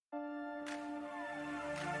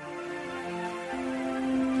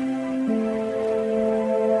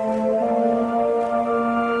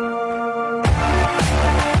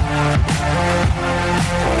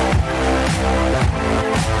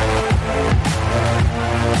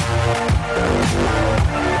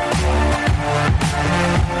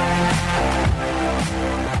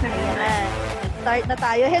na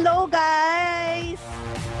tayo. Hello guys!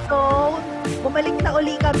 So, bumalik na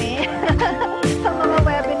uli kami sa mga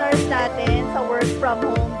webinars natin sa Work From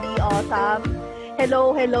Home Be Awesome.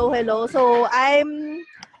 Hello. So, I'm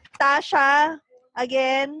Tasha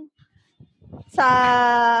again,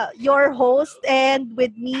 your host, and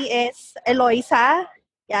with me is Eloisa.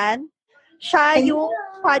 Yan. Siya yung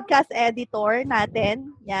podcast editor natin.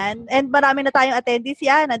 Yan. And marami na tayong attendees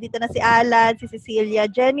yan. Nandito na si Alan, si Cecilia,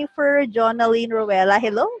 Jennifer, Jonaline, Ruela.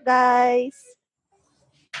 Hello, guys.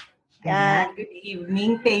 Yan. Good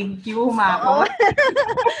evening. Thank you, Mako.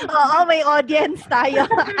 Oo, may audience tayo.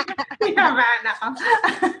 Pinabahan ako.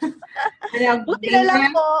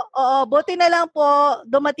 Buti na lang po,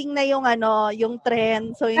 dumating na yung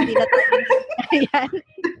trend. So, hindi na tayo. Ayan.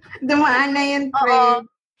 Dumaan na yung trend.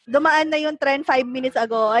 Dumaan na yung trend 5 minutes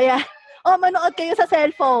ago. Ayan. Manood kayo sa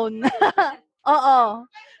cellphone. Oo.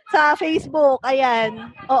 Sa Facebook. Ayan.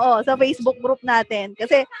 Oo, sa Facebook group natin.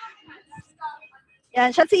 Kasi,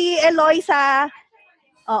 yan, siya si Eloisa.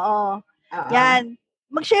 Oo. Yan.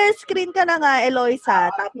 Mag-share screen ka na nga,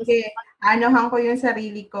 Eloisa. Tapos, sige. Anohan ko yung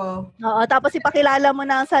sarili ko. Oo, tapos ipakilala mo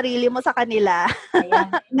na ang sarili mo sa kanila.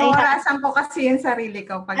 Ayan. Naorasan ko kasi yung sarili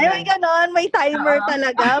ko. May ganon. May timer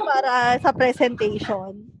talaga para sa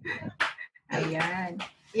presentation. Ayan.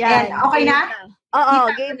 Yan. Okay na?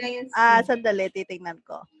 Oo, game na yun. Sandali, titingnan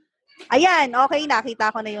ko. Ayan, okay,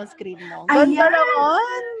 nakita ko na yung screen mo. Ganda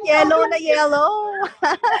naman. Yellow na yellow.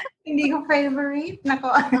 Hindi ko favorite.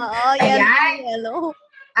 Nako. Oo, yellow.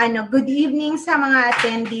 Good evening sa mga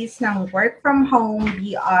attendees ng Work From Home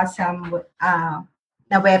Be Awesome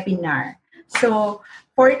na webinar. So,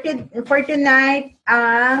 for tonight,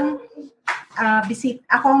 ako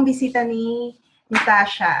ang bisita ni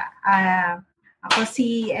Tasha. Ako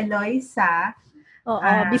si Eloisa.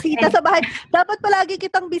 Bisita sa bahay. Dapat palagi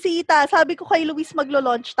kitang bisita. Sabi ko kay Luis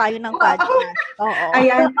maglo-launch tayo ng podcast. Oo.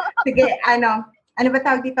 Ayan. Sige, ano ba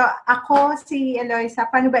tawag dito? Ako si Eloisa.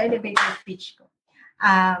 Paano ba elevator speech ko?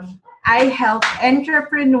 I help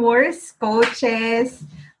entrepreneurs, coaches,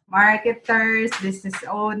 marketers, business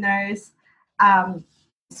owners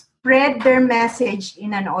spread their message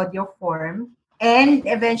in an audio form and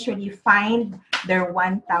eventually find their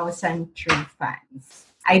 1,000 true fans.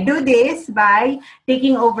 I do this by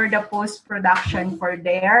taking over the post-production for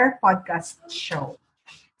their podcast show.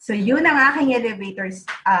 So, yun ang aking elevator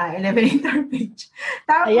page.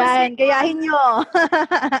 Tapos, ayan, gayahin nyo.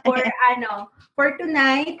 For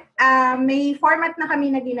tonight, may format na kami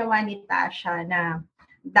na ginawa ni Tasha na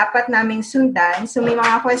dapat naming sundan. So, may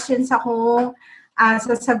mga questions akong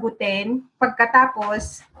sasagutin.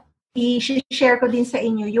 Pagkatapos, i-share ko din sa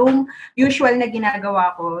inyo yung usual na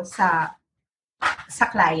ginagawa ko sa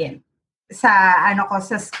client. Sa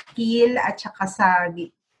skill at saka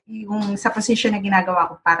sa position na ginagawa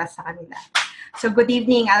ko para sa kanila. So, good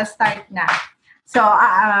evening. I'll start na. So,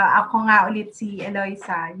 ako nga ulit si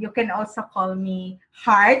Eloisa. You can also call me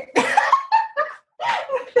Heart.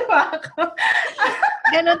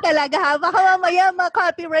 Ganon talaga ha. Baka mamaya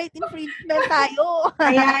ma-copyright infringement tayo.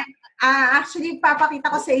 Ayan. Actually,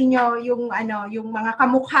 papakita ko sa inyo yung mga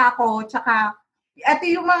kamukha ko, tsaka ito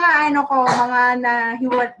yung mga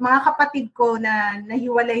mga kapatid ko na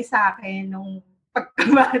nahiwalay sa akin nung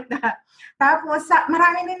pagkabata. Tapos,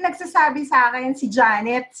 marami din nagsasabi sa akin, si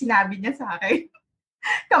Janet, sinabi niya sa akin.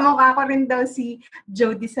 Kamukha ko rin daw si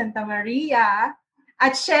Jody Santa Maria.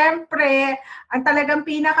 At syempre, ang talagang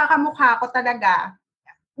pinakakamukha ko talaga,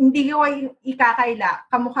 hindi ko ikakaila,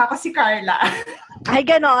 kamukha ko si Carla. Ay,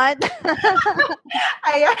 ganon.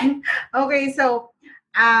 Ayan. Okay, so,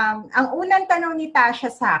 ang unang tanong ni Tasha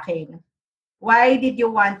sa akin, why did you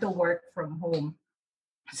want to work from home?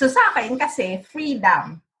 So sa akin kasi,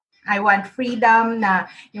 freedom. I want freedom na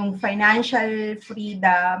yung financial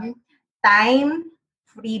freedom, time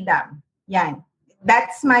freedom. Yan.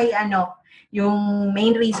 That's my, yung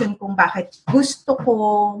main reason kung bakit gusto ko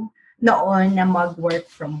noon na mag-work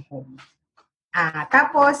from home.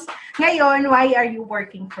 Tapos, ngayon, why are you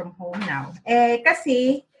working from home now?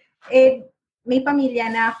 Kasi, may pamilya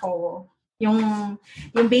na ako. Yung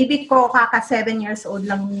baby ko, kaka 7 years old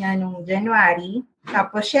lang niya nung January.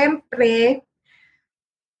 Tapos, syempre,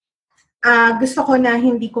 gusto ko na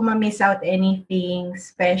hindi ko ma-miss out anything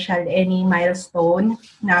special, any milestone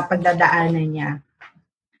na pagdadaanan niya.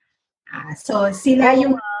 So, sila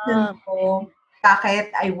yung reason ko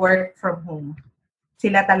bakit I work from home.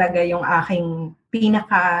 Sila talaga yung aking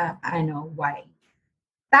why.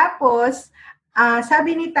 Tapos,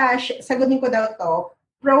 sabi ni Tash, sagutin ko daw to,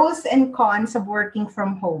 pros and cons of working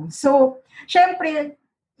from home. So, syempre,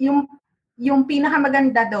 yung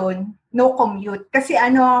pinakamaganda doon, no commute. Kasi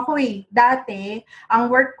dati, ang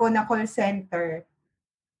work ko na call center,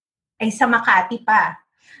 ay sa Makati pa.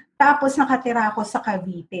 Tapos nakatira ako sa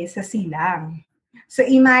Cavite, sa Silang. So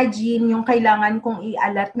imagine yung kailangan kong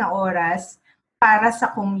ialat na oras para sa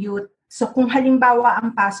commute. So kung halimbawa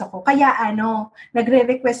ang pasok ko, kaya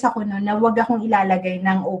nagre-request ako noon na wag akong ilalagay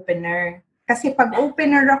ng opener. Kasi pag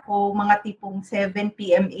opener ako, mga tipong 7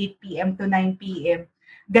 p.m., 8 p.m. to 9 p.m.,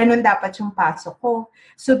 ganun dapat yung pasok ko.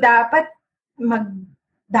 So dapat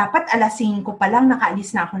alas 5 pa lang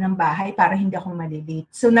nakaalis na ako ng bahay para hindi ako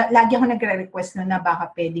malilate. So lagi ako nagre-request na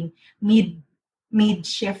baka pwedeng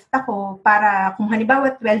mid-shift ako para kung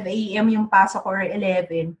halimbawa 12 a.m. yung pasok or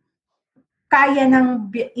 11, kaya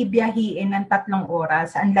nang ibiyahiin ng 3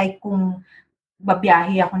 oras. Unlike kung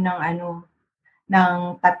babiyahe ako ng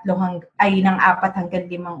ng 4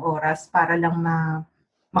 hanggang 5 oras para lang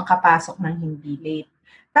makapasok ng hindi late.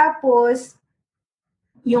 Tapos,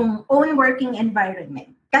 yung own working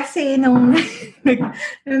environment. Kasi nung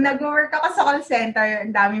nag-work ako sa call center,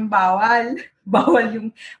 ang daming bawal. Bawal yung...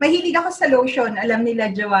 Mahilig ako sa lotion. Alam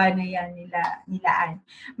nila, Joanna yan, nila Ann.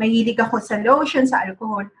 Mahilig ako sa lotion, sa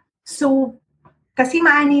alcohol. So, kasi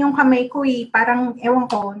maani yung kamay ko parang, ewan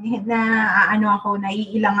ko,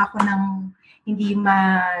 naiilang ako ng hindi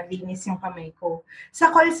malinis yung kamay ko. Sa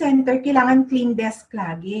call center, kailangan clean desk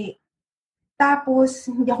lagi. Tapos,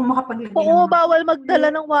 hindi ako makapaglagay. Oo, bawal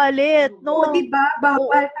magdala ng wallet. No? Oo, diba?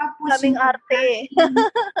 Bawal. Tapos, kaming arte.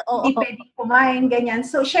 Hindi pwedeng kumain, ganyan.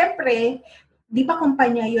 So, syempre, di ba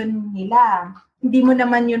kumpanya yun nila? Hindi mo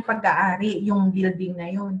naman yun pag-aari, yung building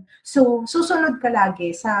na yun. So, susunod ka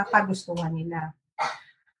lagi sa kagustuhan nila.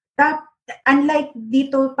 Unlike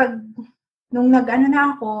dito, nung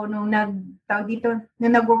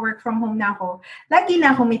nag-work from home na ako, lagi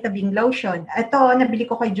na ako may tabing lotion. Ito, nabili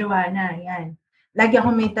ko kay Joanna, yan. Lagi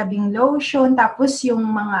ako may tabing lotion, tapos yung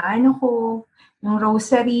mga yung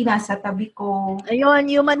rosary nasa tabi ko.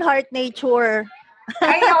 Ayun, Human Heart Nature.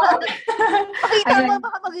 Ayun. Pakita mo,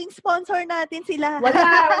 baka maging sponsor natin sila. Wala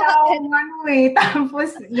akong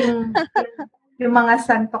Tapos yung mga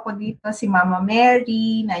santo ko dito, si Mama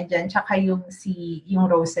Mary, nandyan, tsaka yung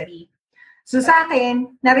rosary. So sa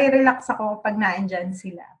akin, nare-relax ako pag naandyan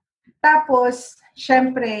sila. Tapos,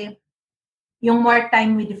 syempre, yung more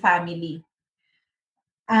time with the family.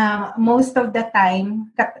 Most of the time,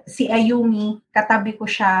 si Ayumi, katabi ko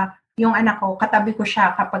siya, yung anak ko, katabi ko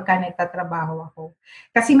siya kapag nagtatrabaho ako.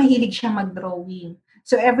 Kasi mahilig siya mag-drawing.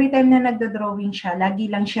 So every time na nagdo-drawing siya, lagi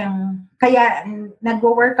lang siyang, kaya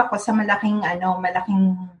nag-work ako sa malaking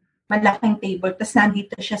table, tapos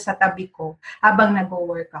nandito siya sa tabi ko habang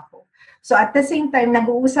nag-work ako. So at the same time,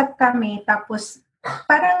 nag-uusap kami, tapos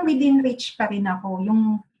parang within reach pa rin ako.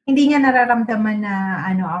 Yung hindi niya nararamdaman na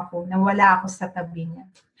na wala ako sa tabi niya.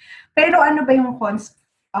 Pero ano ba yung cons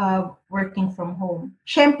of working from home?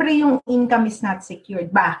 Syempre yung income is not secured.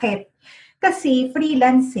 Bakit? Kasi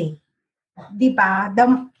freelance Diba?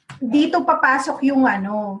 Dito papasok yung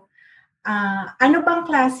ano bang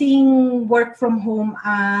klaseng work from home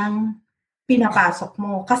ang pinapasok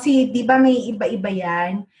mo? Kasi di ba may iba-iba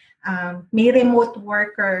yan? May remote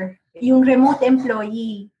worker, yung remote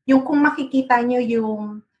employee, yung kung makikita nyo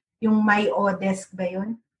yung My Odesk ba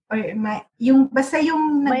yun? Or basta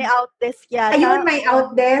yung... May Outdesk yata. Ayun, may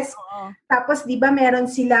Outdesk. Tapos di ba meron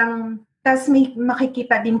silang... Tapos may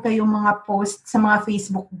makikita din kayong mga post sa mga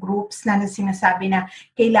Facebook groups na sinasabi na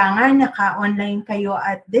kailangan naka-online kayo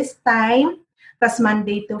at this time, tapos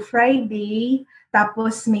Monday to Friday,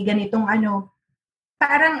 tapos may ganitong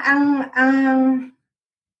parang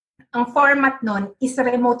ang format nun is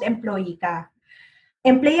remote employee ka.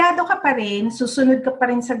 Empleyado ka pa rin, susunod ka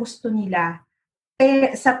pa rin sa gusto nila.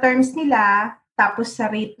 Sa terms nila, tapos sa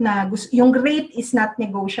rate yung rate is not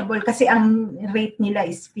negotiable kasi ang rate nila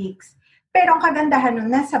is fixed. Pero ang kagandahan nun,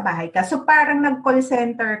 nasa bahay ka. So parang nag-call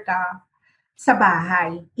center ka sa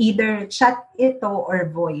bahay. Either chat ito or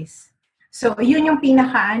voice. So yun yung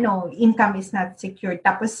pinaka income is not secured.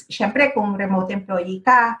 Tapos syempre kung remote employee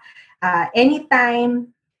ka,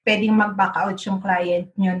 anytime pwedeng mag-back out yung client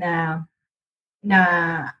nyo na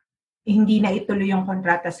hindi na ituloy yung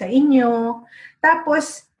kontrata sa inyo.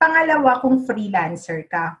 Tapos pangalawa kung freelancer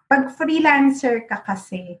ka. Pag freelancer ka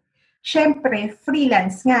kasi, syempre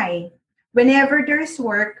freelance nga Whenever there's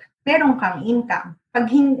work, meron kang income. Pag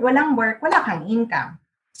walang work, wala kang income.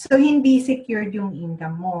 So, hindi secured yung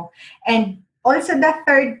income mo. And also, the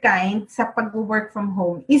third kind sa pag-work from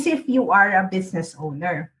home is if you are a business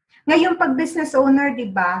owner. Ngayon, pag business owner, di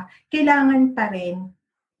ba, kailangan pa rin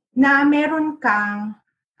na meron kang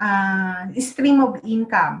stream of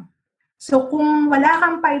income. So, kung wala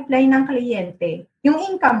kang pipeline ng kliyente, yung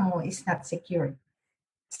income mo is not secured.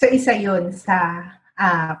 So, isa yun sa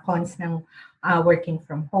cons ng working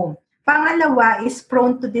from home. Pangalawa is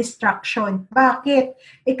prone to distraction. Bakit?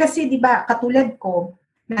 Kasi 'di ba, katulad ko,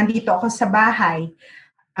 nandito ako sa bahay,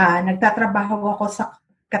 nagtatrabaho ako sa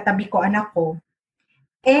katabi ko anak ko.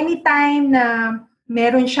 Anytime na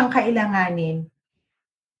meron siyang kailanganin,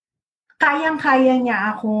 kayang-kaya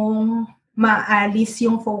niya akong maalis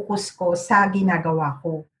yung focus ko sa ginagawa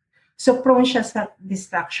ko. So, prone siya sa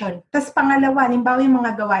distraction. Tapos pangalawa, halimbawa yung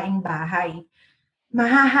mga gawaing bahay.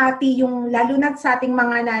 Mahahati yung, lalo na sa ating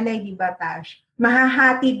mga nanay, di ba, Tash?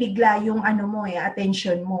 Mahahati bigla yung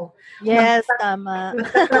attention mo. Yes, tama.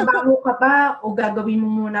 Magtatrabaho ka ba o gagawin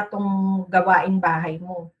mo muna tong gawaing bahay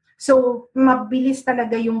mo? So, mabilis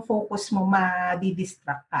talaga yung focus mo,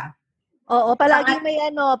 madidistract ka. Oo,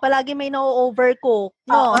 palagi may na-overcook,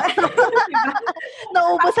 no? Diba?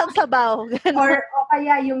 Naubos ang sabaw. O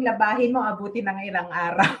kaya yung labahin mo, abuti ng ilang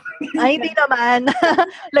araw. Ay, hindi naman.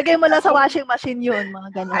 Lagay mo lang sa washing machine yun,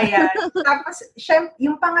 mga ganun. Ayan. Tapos,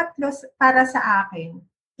 yung pangatlo para sa akin,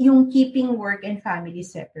 yung keeping work and family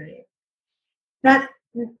separate.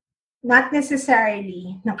 Not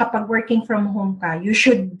necessarily na kapag working from home ka, you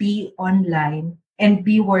should be online and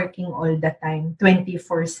be working all the time,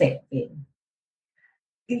 24/7.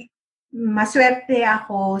 Maswerte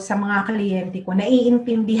ako sa mga kliyente ko,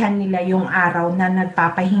 naiintindihan nila yung araw na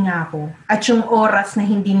nagpapahinga ako at yung oras na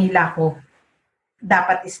hindi nila ako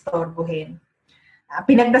dapat istorbohin.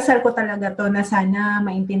 Pinagdasal ko talaga to na sana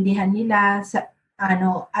maintindihan nila,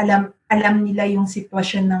 alam nila yung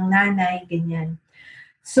sitwasyon ng nanay, ganyan.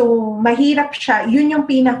 So, mahirap siya. Yun yung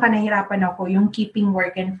pinaka-nahirapan ako, yung keeping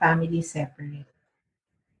work and family separate.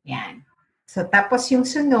 Yan. So, tapos yung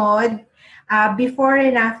sunod, before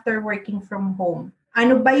and after working from home.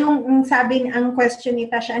 Ano ba yung ang question ni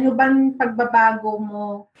Tasha, ano bang pagbabago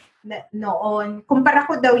mo noon? Kumpara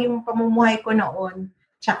ko daw yung pamumuhay ko noon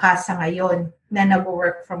tsaka sa ngayon na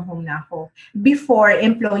nag-work from home na ako. Before,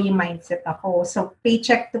 employee mindset ako. So,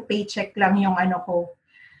 paycheck to paycheck lang yung ko.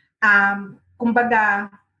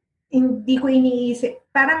 Kumbaga, hindi ko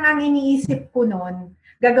iniisip. Parang ang iniisip ko noon,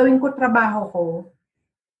 gagawin ko trabaho ko,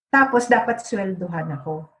 tapos dapat swelduhan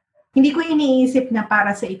ako. Hindi ko iniisip na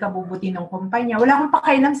para sa ikabubuti ng kumpanya. Wala akong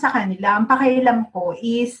pakialam sa kanila. Ang pakialam ko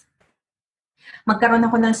is magkaroon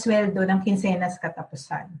ako ng sweldo ng kinsenas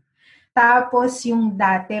katapusan. Tapos yung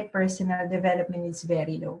dati, personal development is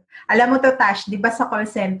very low. Alam mo to, Tash, di ba sa call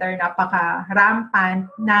center, napaka-rampant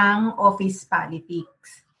ng office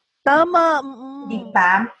politics. Tama. Di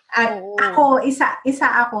ba? At ako, isa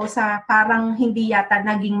ako sa parang hindi yata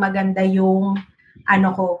naging maganda yung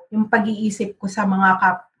yung pag-iisip ko sa mga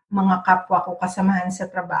kapwa ko kasamahan sa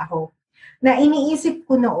trabaho. Na iniisip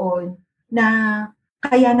ko noon na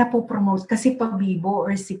kaya na po promote kasi pabibo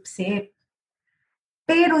or sip-sip.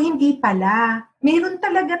 Pero hindi pala. Meron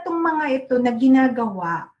talaga tong mga ito na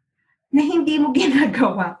ginagawa na hindi mo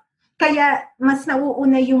ginagawa. Kaya mas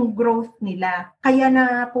nauuna yung growth nila. Kaya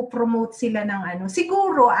na po promote sila ng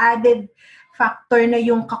Siguro added factor na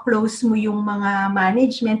yung ka-close mo yung mga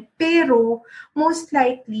management, pero most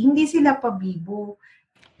likely hindi sila pabibo.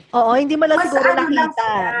 Oo, hindi mo lang siguro nakita.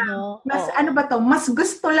 No? Mas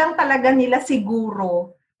gusto lang talaga nila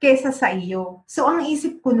siguro kesa sa iyo. So, ang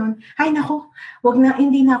isip ko nun,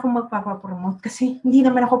 hindi na ako magpapapromote kasi hindi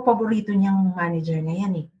naman ako paborito niyang manager na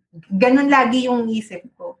yan eh. Ganon lagi yung isip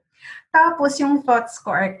ko. Tapos, yung thoughts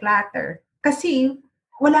ko are clutter. Kasi,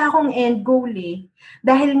 wala akong end goal eh.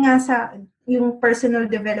 Dahil nga yung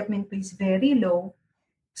personal development ko is very low.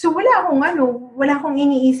 So, wala akong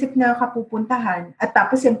iniisip na kapupuntahan. At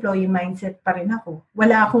tapos, employee mindset pa rin ako.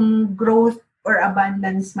 Wala akong growth or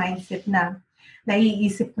abundance mindset na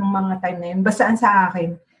naiisip ng mga time na yun. Basaan sa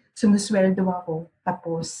akin, sumusweldo ako.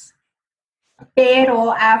 Tapos,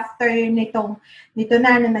 pero after nito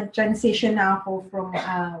na nag-transition na ako from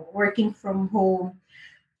working from home,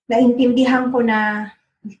 naintindihan ko na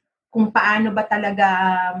kung paano ba talaga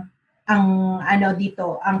ang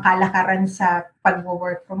ang kalakaran sa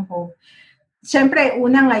pag-work from home. Siyempre,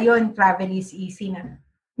 ngayon, travel is easy na.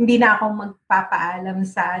 Hindi na ako magpapaalam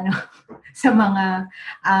sa sa mga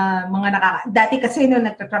dati kasi nung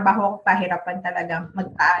nagtatrabaho ako, pahirapan talaga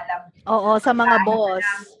magpaalam. Oo, sa mga boss.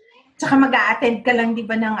 Tsaka mag-a-attend ka lang, di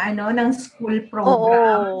ba, ng school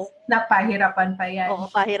programs. Na pahirapan pa yan. Oo,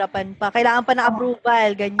 pahirapan pa. Kailangan pa ng approval,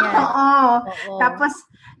 ganyan. Oo. Tapos,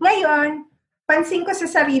 ngayon, pansin ko sa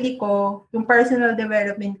sarili ko, yung personal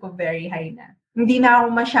development ko very high na. Hindi na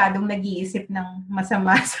ako masyadong nag-iisip ng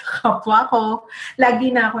masama sa kapwa ko. Lagi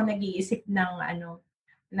na ako nag-iisip ng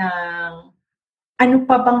ano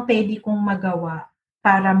pa bang pwede kong magawa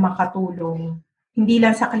para makatulong. Hindi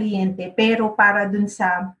lang sa kliyente, pero para dun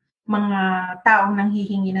sa mga taong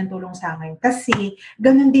nanghihingi ng tulong sa akin. Kasi,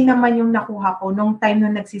 ganun din naman yung nakuha ko nung time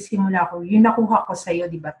na nagsisimula ko. Yung nakuha ko sa'yo,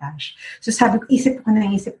 di ba, Tash? So, sabi ko, isip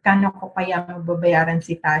kano ko kaya mababayaran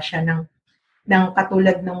si Tasha ng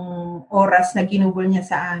katulad ng oras na ginugol niya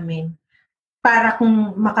sa amin para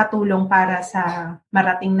kung makatulong para sa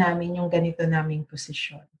marating namin yung ganito naming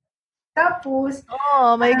posisyon. Tapos,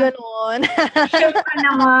 may ganun. sure pa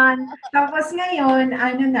naman. Tapos ngayon,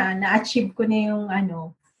 na-achieve ko na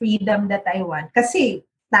yung freedom that I want. Kasi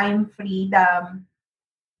time freedom,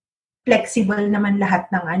 flexible naman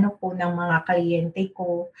lahat ng ng mga kliyente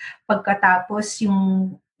ko. Pagkatapos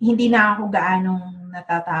yung hindi na ako gaanong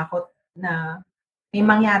natatakot na may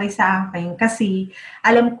mangyari sa akin kasi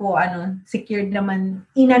alam ko secured naman,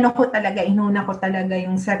 inuna ko talaga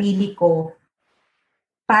yung sarili ko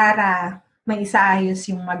para maisaayos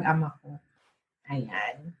yung mag-ama ko.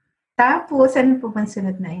 Ayan. Tapos, ano po bang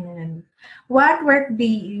sunod na inanan? What work do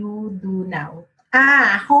you do now?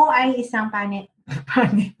 Ako ay isang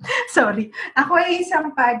Ako ay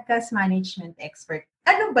isang podcast management expert.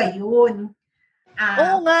 Ano ba yun?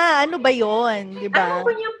 Oo nga, ano ba yun? Diba? Ano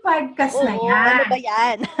ba yung podcast na yan? Ano ba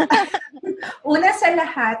yan? Una sa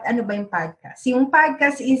lahat, ano ba yung podcast? Yung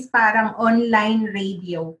podcast is parang online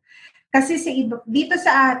radio. Kasi dito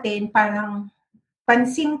sa atin, parang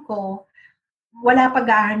pansin ko, wala pa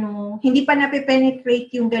hindi pa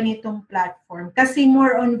nape-penetrate yung ganitong platform. Kasi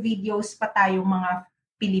more on videos pa tayong mga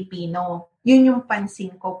Pilipino. Yun yung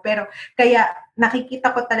pansin ko. Pero kaya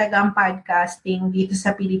nakikita ko talaga ang podcasting dito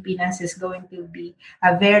sa Pilipinas is going to be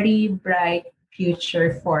a very bright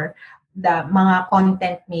future for the mga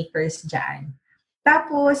content makers dyan.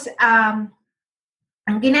 Tapos,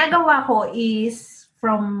 ang ginagawa ko is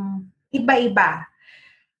from iba-iba.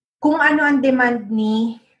 Kung ano ang demand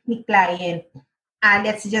ni client.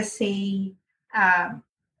 Let's just say,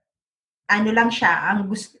 ano lang siya,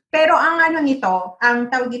 ang gusto. Pero ang nito,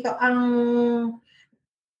 ang tawag dito, ang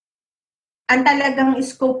talagang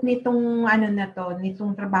scope nitong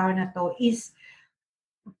nitong trabaho na to is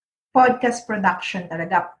podcast production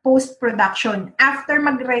talaga, post-production. After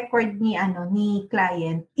mag-record ni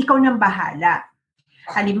client, ikaw nang bahala.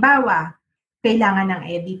 Halimbawa, kailangan ng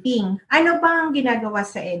editing. Ano ba ang ginagawa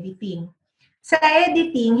sa editing? Sa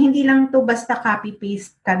editing, hindi lang to basta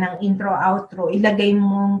copy-paste ka ng intro-outro, ilagay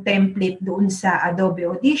mong template doon sa Adobe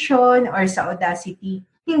Audition or sa Audacity.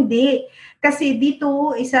 Hindi. Kasi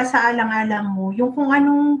dito, isa sa alang-alang mo, yung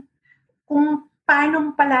kung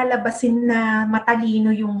paano palalabasin na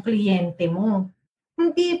matalino yung kliyente mo.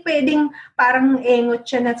 Hindi pwedeng parang engot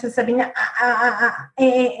siya na sasabihin na,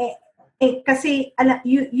 kasi,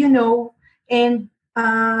 you know, and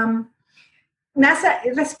nasa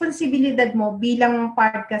responsibilidad mo bilang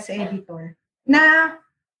podcast editor na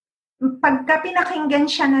pagka pinakinggan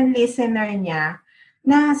siya ng listener niya,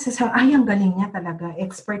 na ang galing niya talaga,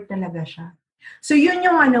 expert talaga siya. So yun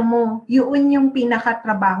yung yun yung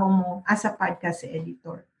pinakatrabaho mo as a podcast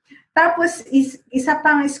editor. Tapos isa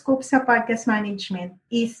pang scope sa podcast management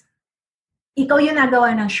is ikaw yung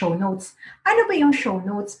nagawa ng show notes. Ano ba yung show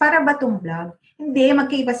notes? Para ba itong vlog? Hindi,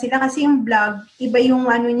 magkaiba sila kasi yung vlog, iba yung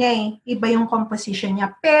niya iba yung composition niya.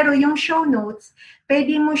 Pero yung show notes,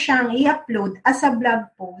 pwede mo siyang i-upload as a blog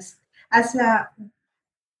post, as a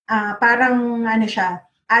parang siya,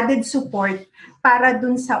 added support para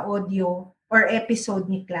dun sa audio or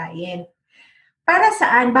episode ni client. Para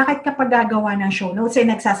saan? Bakit kapag gagawa ng show notes,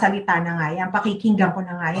 nagsasalita na nga yan, pakikinggan ko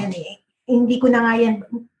na nga yan hindi ko na nga yan,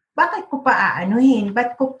 bakit ko pa aanuhin?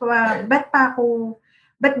 Ba't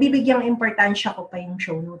bibigyang importansya ko pa yung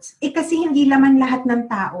show notes? Kasi hindi laman lahat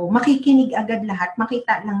ng tao, makikinig agad lahat,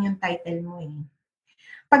 makita lang yung title mo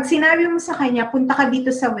Pag sinabi mo sa kanya, punta ka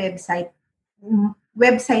dito sa website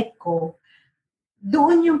ko,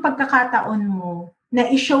 doon yung pagkakataon mo na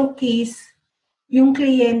i-showcase yung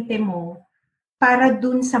kliyente mo para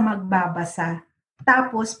doon sa magbabasa.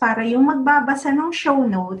 Tapos, para yung magbabasa ng show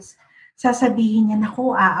notes, sasabihin niya,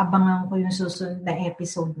 naku, aabangan ko yung susunod na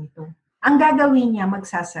episode nito. Ang gagawin niya,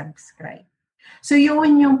 magsasubscribe. So,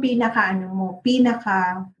 yun yung pinaka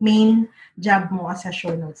main job mo as a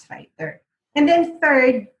show notes writer. And then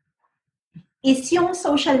third, is yung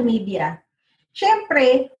social media.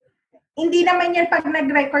 Siyempre, hindi naman yan pag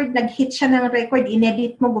nag-hit siya ng record,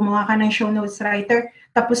 inedit mo, gumawa ka ng show notes writer,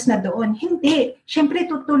 tapos na doon. Hindi. Siyempre,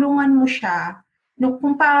 tutulungan mo siya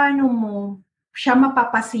kung paano mo siya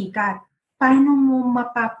mapapasikat. Paano mo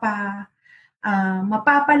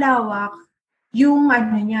mapapalawak yung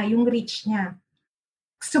yung reach niya.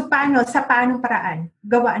 So, sa paanong paraan?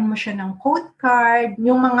 Gawaan mo siya ng quote card,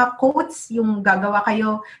 yung mga quotes, yung gagawa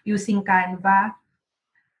kayo using Canva.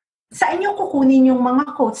 saan nyo kukunin yung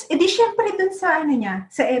mga quotes? E di syempre dun sa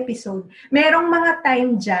sa episode. Merong mga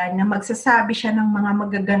time dyan na magsasabi siya ng mga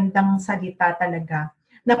magagandang salita talaga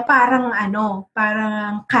na parang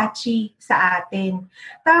catchy sa atin.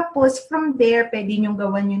 Tapos from there, pwede nyo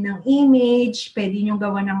gawan nyo ng image, pwede nyo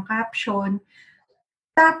gawan ng caption.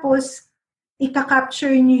 Tapos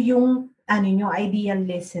ika-capture nyo yung ideal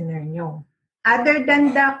listener nyo. Other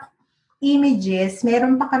than the images,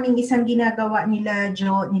 meron pa kaming isang ginagawa nila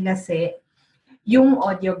Jo, nila Se, yung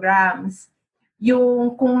audiograms.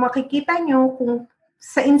 Yung kung makikita nyo, kung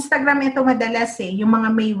sa Instagram ito madalas yung mga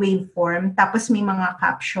may waveform, tapos may mga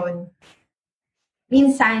caption.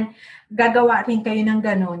 Minsan, gagawa rin kayo ng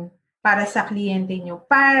ganun para sa kliyente nyo,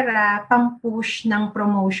 para pang-push ng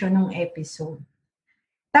promotion ng episode.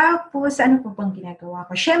 Tapos, ano po bang ginagawa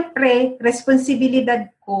ko? Siyempre, responsibilidad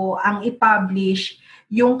ko ang i-publish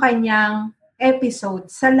yung kanyang episode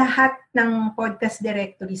sa lahat ng podcast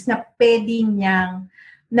directories na pwede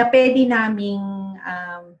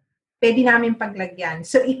naming paglagyan.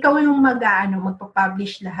 So, ikaw yung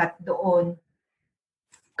magpa-publish lahat doon.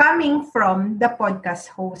 Coming from the podcast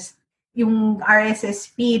host. Yung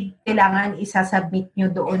RSS feed, kailangan isasubmit nyo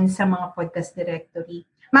doon sa mga podcast directory.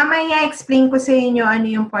 Mamaya explain ko sa inyo ano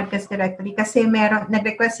yung podcast directory kasi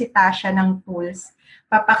nag-request si Tasha ng tools.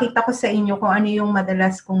 Papakita ko sa inyo kung ano yung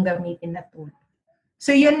madalas kong gamitin na tool.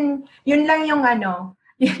 So yun lang yung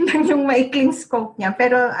yun lang yung maikling scope niya.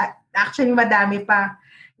 Pero actually madami pa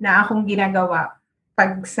na akong ginagawa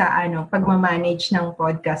pag pag-manage ng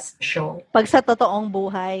podcast show. Pag sa totoong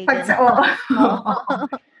buhay. Oo.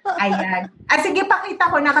 Ayan. Sige, pakita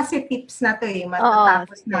ko na kasi tips na to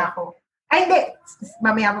matatapos na ako. Ay, hindi.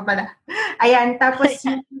 Mamaya pa pala. Ayan, tapos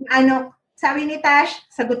sabi ni Tash,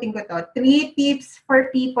 sagutin ko to. 3 tips for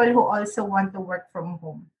people who also want to work from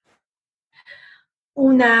home.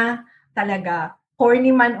 Una, talaga,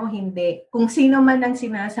 corny man o hindi, kung sino man ang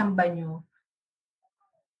sinasamba nyo,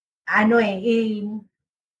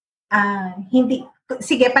 hindi,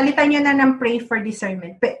 sige, palitan nyo na ng pray for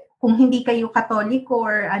discernment. Kung hindi kayo Katoliko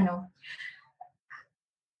or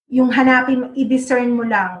yung hanapin, i-discern mo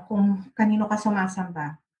lang kung kanino ka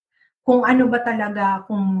sumasamba. Kung ano ba talaga,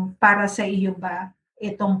 kung para sa iyo ba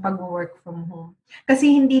itong pag-work from home.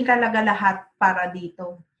 Kasi hindi talaga lahat para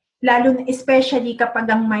dito. Lalo, especially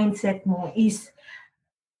kapag ang mindset mo is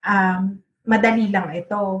madali lang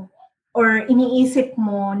ito. Or iniisip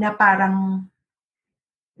mo na parang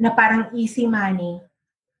easy money.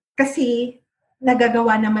 Kasi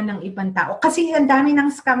nagagawa naman ng ibang tao. Kasi ang dami ng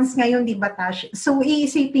scams ngayon, di ba, Tash? So,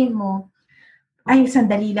 iisipin mo, ay,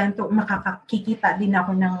 sandali lang to, makakikita din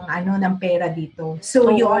ako ng pera dito. So,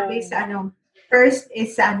 you always, first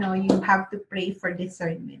is, you have to pray for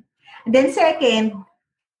discernment. And then second,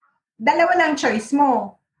 dalawa lang choice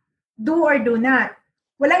mo. Do or do not.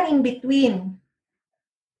 Walang in between.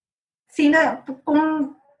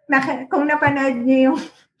 Kung napanood niyo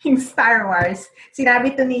yung Star Wars,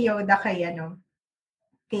 sinabi to ni Yoda kay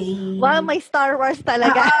Wow, may Star Wars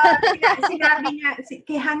talaga. Sinabi niya,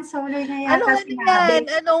 kay Han Solo niya yata sinabi.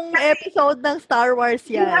 Anong episode ng Star Wars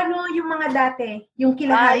yan? Yung mga dati. Yung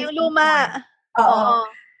kilahari. Yung luma. Oo.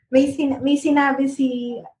 May sinabi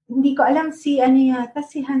hindi ko alam si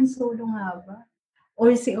Han Solo nga ba?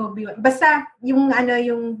 Or si Obi-Wan. Basta,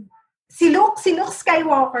 si Luke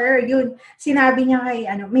Skywalker, yun. Sinabi niya kay,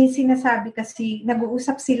 may sinasabi kasi,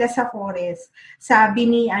 nag-uusap sila sa forest. Sabi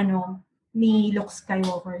ni Luke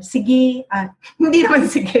Skywalker, sige, hindi naman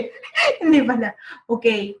sige. Hindi pala.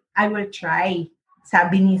 Okay, I will try.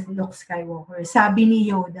 Sabi ni Luke Skywalker. Sabi ni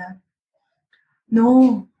Yoda,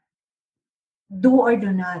 no, do or do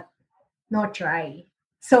not. No try.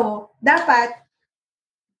 So, dapat,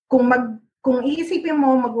 kung iisipin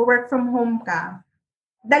mo, mag-work from home ka,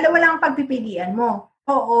 dalawa lang ang pagpipilian mo.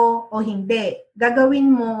 Oo o hindi. Gagawin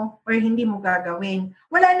mo or hindi mo gagawin.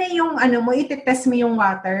 Wala na yung itetest mo yung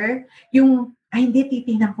water. Hindi,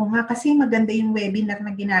 titignan ko nga kasi maganda yung webinar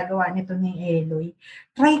na ginagawa nito ni Eloy.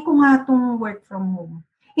 Try ko nga itong work from home.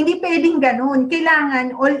 Hindi pwedeng ganun.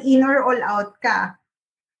 Kailangan all in or all out ka.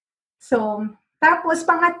 So, tapos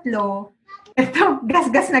pangatlo, ito,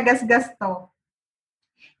 gasgas to.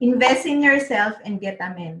 Invest in yourself and get a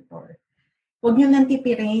mentor. Huwag nyo nang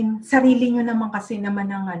tipirin. Sarili nyo naman kasi naman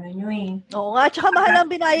ang nyo eh. Oo nga, tsaka mahal ang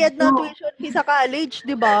binayad ng tuition fee sa college,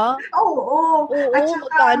 di ba? Oo. At saka,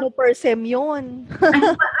 magkano per sem yun?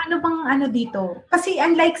 ano bang dito? Kasi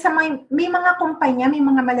unlike sa may mga kumpanya, may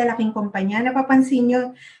mga malalaking kumpanya, napapansin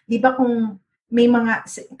nyo, di ba kung may mga,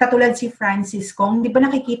 katulad si Francis Kong, di ba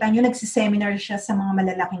nakikita nyo, nagsiseminar siya sa mga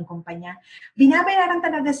malalaking kumpanya. Binabayaran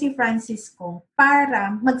talaga si Francis Kong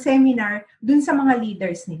para mag-seminar dun sa mga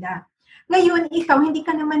leaders nila. Ngayon, ikaw, hindi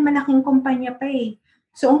ka naman malaking kumpanya pa eh.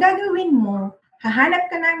 So, ang gagawin mo, hahanap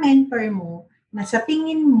ka ng mentor mo na sa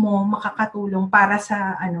tingin mo makakatulong para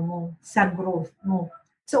sa sa growth mo.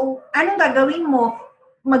 So, anong gagawin mo?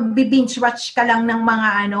 Magbi-binge watch ka lang ng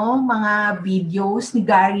mga videos ni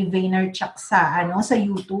Gary Vaynerchuk sa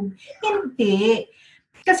YouTube? Hindi.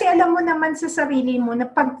 Kasi alam mo naman sa sarili mo na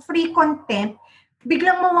pag free content,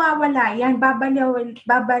 biglang mawawala yan, babaliwalain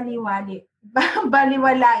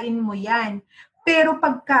mo yan. Pero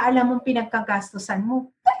pagka alam mong pinagkagastusan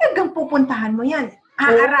mo, talagang pupuntahan mo yan.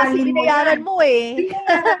 Aaralin mo yan. Mo eh.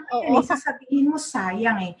 Binayaran mo yan. Sasabihin mo,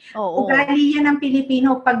 sayang eh. Oo. Ugali yan ng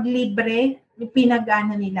Pilipino, pag libre,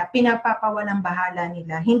 pinapapawalang bahala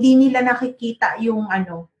nila. Hindi nila nakikita yung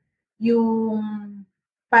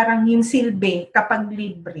parang yung silbi kapag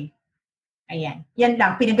libre. Ayan. Yan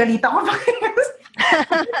lang. Pinagalitan ko pa.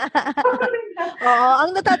 Oo,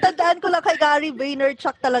 ang natatandaan ko lang kay Gary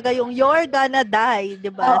Vaynerchuk talaga yung You're Gonna Die, di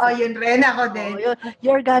ba? Oo, yun rin ako din.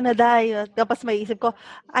 You're Gonna Die. Tapos may isip ko,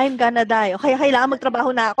 I'm gonna die. Kaya kailangan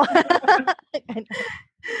magtrabaho na ako.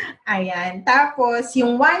 Ayan. Tapos,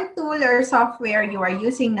 yung one tool or software you are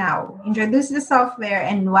using now. Introduce the software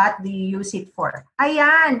and what do you use it for?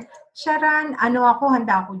 Ayan. Sharon,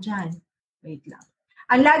 handa ako dyan. Wait lang.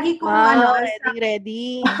 Ang lagi kong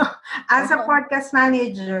ready. As a podcast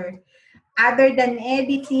manager, other than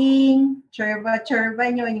editing, churba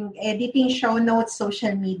nyo, yung editing, show notes,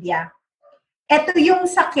 social media. Ito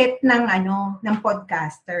yung sakit ng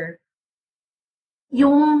podcaster.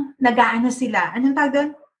 Yung sila. Anong tawag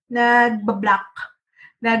doon? Nag-block.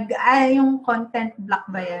 Yung content block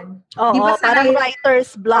ba yan? Oo, diba parang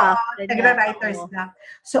writer's block. Nagra-writer's block.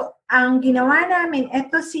 So, ang ginawa namin,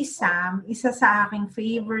 eto si Sam, isa sa aking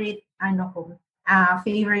favorite,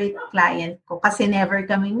 favorite client ko. Kasi never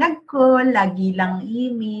kaming nag-call, lagi lang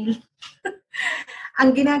email.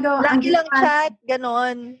 Ang ginagawa... Lagi lang chat,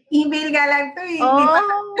 ganon. Email nga lang to eh.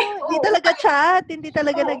 Hindi talaga chat. Hindi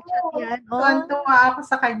talaga nag-chat yan. Tuwa ako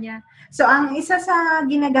sa kanya. So, ang isa sa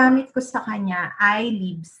ginagamit ko sa kanya ay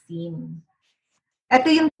Libsyn. Ito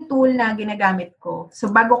yung tool na ginagamit ko. So,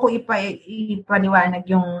 bago ko ipaliwanag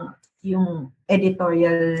yung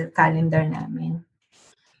editorial calendar namin.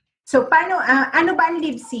 So, ano ba ang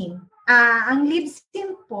Libsyn? Ang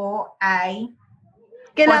Libsyn po ay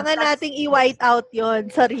kailangan nating i-white out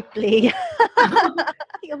yon sa replay.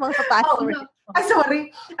 Yung mga password.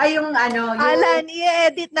 Sorry. Ay, yung Alan,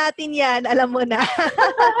 i-edit natin yan. Alam mo na.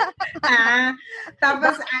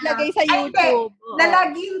 Tapos, lagay sa YouTube.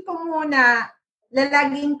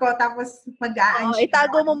 Lalagin ko, tapos mag-a-unshare.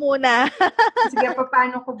 Itago mo muna. Sige,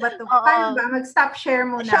 paano ko ba ito? Paano ba? Mag-stop share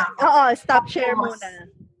muna. Stop share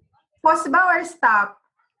muna. Pause ba or stop?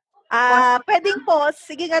 Pwedeng pause.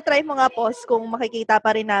 Sige nga, try mo nga pause kung makikita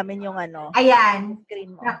pa rin namin yung Ayan.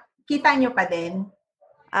 Screen mo. Kita nyo pa din?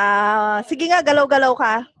 Sige nga, galaw-galaw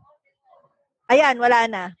ka. Ayan, wala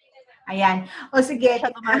na. Ayan. O sige,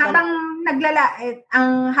 habang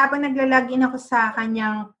naglalagin ako sa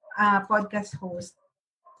kanyang podcast host,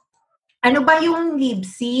 ano ba yung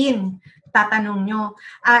Libsyn? Tatanong nyo.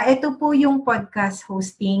 Ito po yung podcast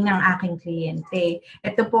hosting ng aking kliyente.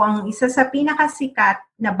 Ito po ang isa sa pinakasikat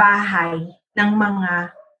na bahay ng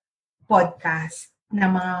mga podcast, ng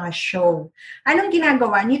mga show. Anong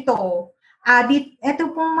ginagawa nito? Ito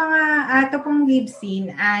pong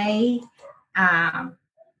Libsyn ay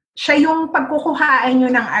siya yung pagkukuhaan nyo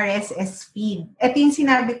ng RSS feed. Ito yung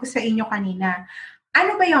sinabi ko sa inyo kanina.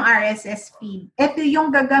 Ano ba yung RSS feed? Ito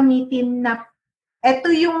yung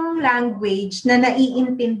ito yung language na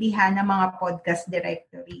naiintindihan ng mga podcast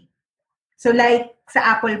directory. So like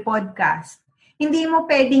sa Apple Podcast, hindi mo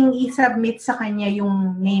pwedeng i-submit sa kanya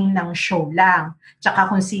yung name ng show lang.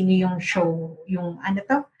 Tsaka kung sino yung show, yung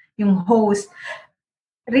host.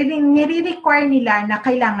 Nire-require nila na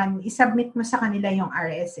kailangan i-submit mo sa kanila yung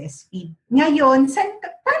RSS feed. Ngayon,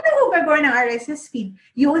 paano mo gagawa ng RSS feed?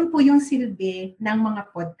 Yun po yung silbi ng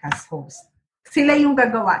mga podcast host. Sila yung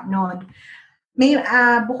gagawa nun. May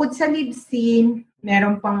bukod sa Libsyn,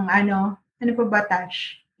 meron pang ano pa ba,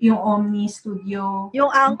 Tash? Yung Omni Studio. Yung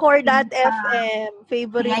Anchor.fm,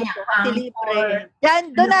 favorite ko, libre.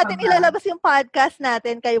 Yan, doon natin ilalabas yung podcast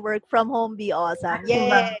natin kay Work From Home Be Awesome.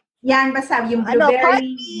 Yeah. Yan, basta yung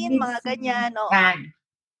Blueberry. Mga ganyan. No? Yan.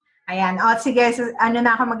 Ayan. Sige, so,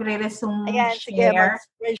 na ako magre-resume ayan, share.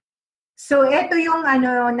 Sige, so, ito yung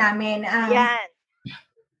namin. Yan.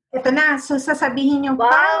 Ito na, so sasabihin nyo,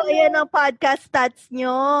 wow, ayan ang podcast stats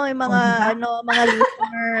nyo, yung mga, mga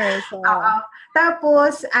listeners. So.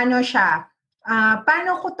 Tapos, siya,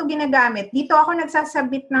 paano ko ito ginagamit? Dito ako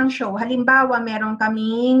nagsasabit ng show. Halimbawa,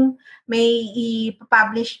 may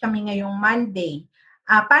ipapublish kami ngayong Monday.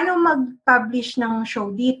 Paano mag-publish ng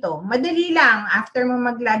show dito? Madali lang. After mo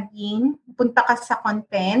mag-login, punta ka sa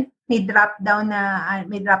content, may drop down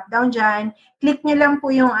dyan. Click nyo lang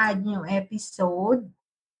po yung add new episode.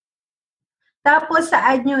 Tapos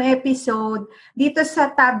sa add new episode, dito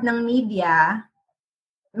sa tab ng media,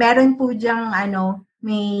 meron po dyang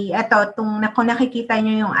kung nakikita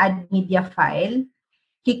nyo yung add media file,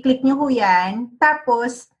 kiklik nyo po yan,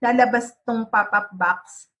 tapos lalabas tong pop-up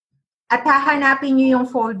box. At hahanapin nyo yung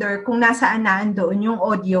folder kung nasaan na doon yung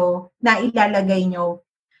audio na ilalagay nyo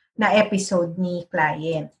na episode ni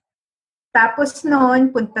client. Tapos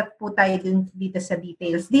noon, punta po tayo dito sa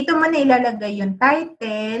details. Dito mo na ilalagay yung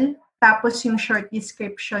title, tapos yung short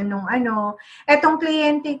description nung Etong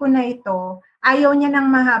kliyente ko na ito, ayaw niya ng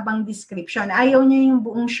mahabang description. Ayaw niya yung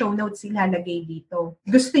buong show notes ilalagay dito.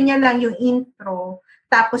 Gusto niya lang yung intro,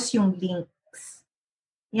 tapos yung links.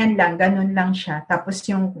 Yan lang, ganun lang siya. Tapos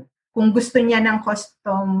kung gusto niya ng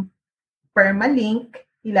custom permalink,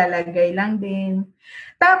 ilalagay lang din.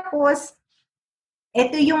 Tapos,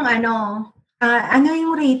 ito yung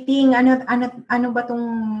yung rating? Ano ba tong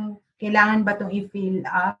kailangan ba tong i-fill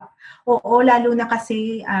up? Oo, lalo na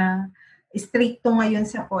kasi stricto ngayon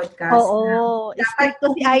sa podcast. Oo,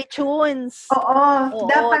 stricto si iTunes. Oo,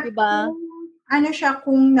 dapat diba?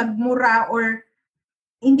 Kung nagmura or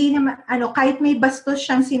hindi naman, kahit may bastos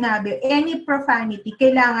siyang sinabi, any profanity,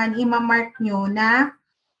 kailangan i-mark nyo na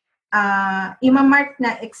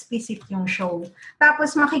explicit yung show.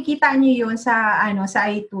 Tapos makikita nyo yun sa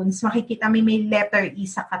iTunes, makikita may letter E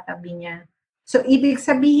sa katabi niya. So, ibig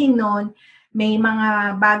sabihin nun, may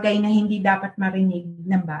mga bagay na hindi dapat marinig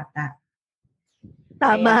ng bata.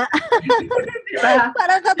 Tama. Diba?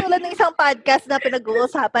 Parang katulad ng isang podcast na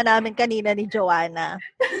pinag-uusapan namin kanina ni Joanna.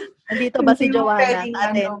 Nandito ba si Joanna?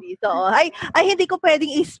 Atin dito. Ay, hindi ko pwedeng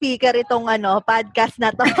i-speaker itong podcast na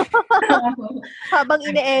to. Habang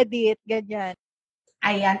ine-edit, ganyan.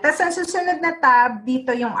 Ayan. Tapos ang susunod na tab, dito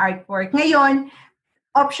yung artwork. Ngayon,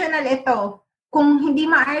 optional ito. Kung hindi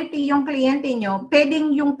ma-arte yung kliyente nyo,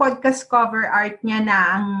 pwedeng yung podcast cover art niya na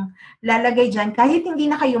ang lalagay dyan, kahit hindi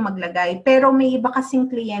na kayo maglagay. Pero may iba kasing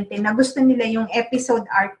kliyente na gusto nila yung episode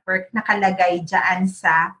artwork nakalagay dyan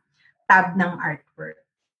sa tab ng artwork.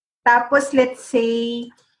 Tapos, let's say,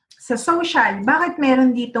 sa social, bakit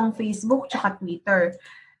meron ditong Facebook tsaka Twitter?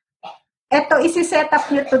 Ito, isi-set up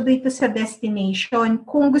nyo to dito sa destination.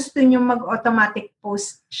 Kung gusto nyo mag-automatic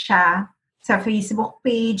post siya sa Facebook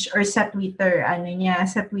page or sa Twitter,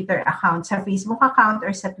 sa Twitter account, sa Facebook account or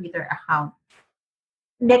sa Twitter account.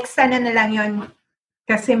 Next, na lang yun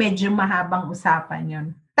kasi medyo mahabang usapan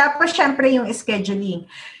yun. Tapos, syempre, yung scheduling.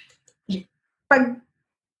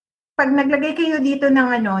 Pag naglagay kayo dito ng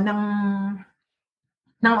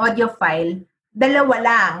audio file, dalawa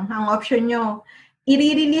lang ang option nyo.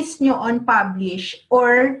 I-release nyo on publish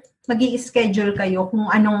or magi-schedule kayo kung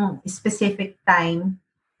anong specific time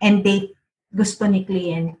and date gusto ni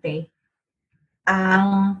kliyente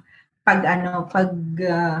ang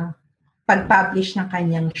pag-publish ng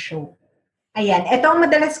kanyang show. Ayan, ito ang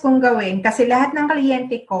madalas kong gawin kasi lahat ng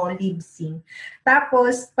kliyente ko lip-sync.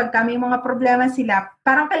 Tapos, pag kami mga problema sila,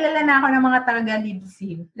 parang kilala na ako ng mga talaga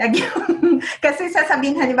lip-sync. Kasi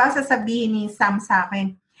sasabihin ni Sam sa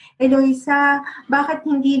akin, Eloisa, bakit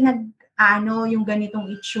hindi yung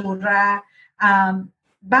ganitong itsura?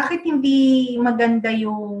 Bakit hindi maganda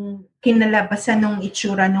yung kinalabasan ng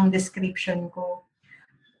itsura ng description ko?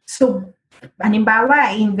 So,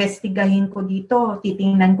 halimbawa, investigahin ko dito,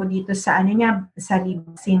 titingnan ko dito sa sa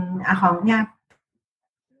LinkedIn account niya.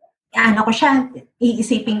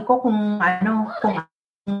 Iisipin ko kung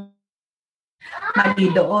mali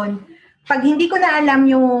doon. Pag hindi ko na alam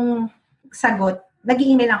yung sagot,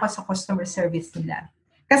 nag-i-email ako sa customer service nila.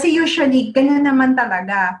 Kasi usually, ganun naman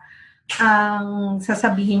talaga ang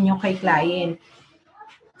sasabihin nyo kay client.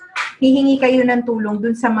 Hihingi kayo ng tulong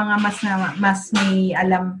dun sa mga mas may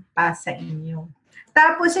alam pa sa inyo.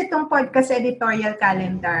 Tapos itong podcast editorial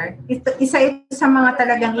calendar, isa ito sa mga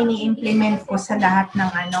talagang ini-implement ko sa lahat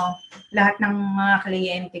ng mga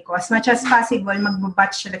kliyente ko. As much as possible,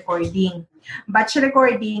 mag-batch recording. Batch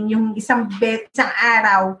recording, yung isang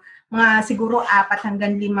araw, mga siguro 4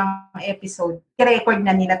 hanggang 5 episode, i-record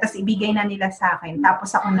na nila, tapos ibigay na nila sa akin. Tapos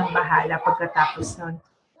ako nang bahala pagkatapos nun.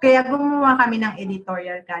 Kaya gumawa kami ng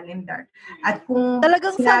editorial calendar. At kung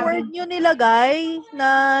talagang sa Word nyo nilagay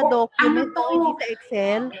na document o hindi sa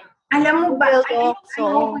Excel? Alam mo ba,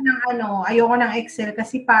 ayoko ng Excel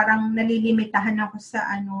kasi parang nalilimitahan ako sa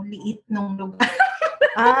liit ng lugar.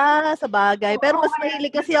 Sa bagay. Pero mas mahilig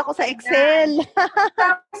kasi ako sa Excel.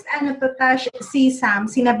 Tapos si Sam,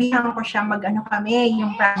 sinabihan ko siya kami,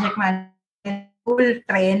 yung project manager Google,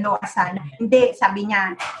 Trello, Asana. Hindi, sabi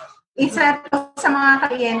niya, isa to sa mga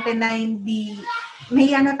kliyente na may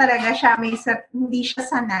talaga siya, hindi siya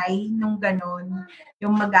sanay nung ganon,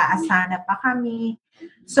 yung mag-aasana pa kami.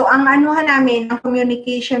 So, ang namin, ang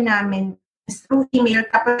communication namin is through email,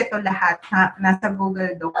 tapos ito lahat, nasa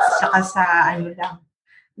Google Docs, saka sa lang.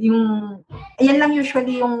 Yan lang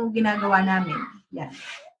usually yung ginagawa namin. Yan.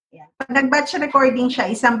 Pag nag-batch recording siya,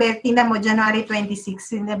 isang tina mo, January 26,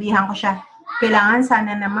 sinabihan ko siya, kailangan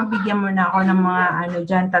sana naman bigyan mo na ako ng mga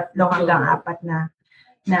dyan, 3 hanggang 4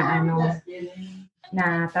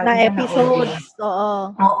 na episodes.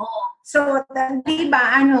 Oo. So, di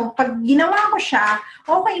ba, pag ginawa ko siya,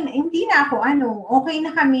 okay na, hindi na ako, okay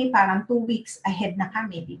na kami, parang 2 weeks ahead na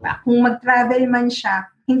kami, di ba? Kung mag-travel man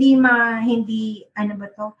siya, hindi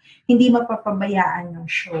mapapabayaan ng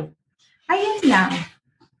show. Ayun lang.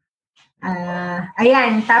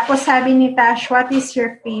 Ayan, tapos sabi ni Tash, what is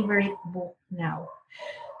your favorite book now?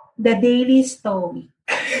 The Daily Stoic.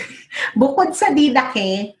 Bukod sa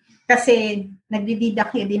Didake, kasi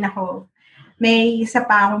nagdididake din ako, may isa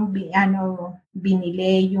pa akong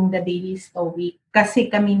binili, yung The Daily Stoic. Kasi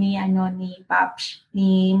kami ni Paps,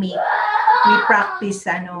 ni Mick, we practice,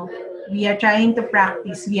 we are trying to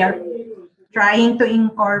practice, we are trying to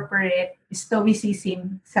incorporate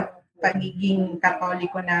Stoicism sa pagiging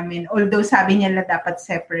Katoliko namin. Although sabi nila dapat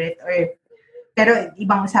separate, pero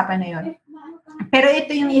ibang usapan na yun. Pero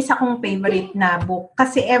ito yung isa kong favorite na book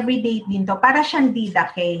kasi everyday din to. Para siyang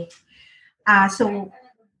Didake. So,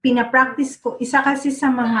 pinapractice ko. Isa kasi sa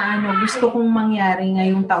mga gusto kong mangyari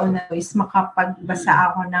ngayong taon na to is makapagbasa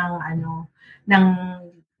ako ng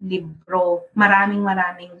libro. Maraming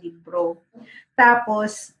libro.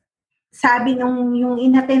 Tapos, sabi yung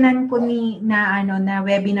inatenan ko na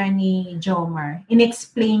webinar ni Jomar,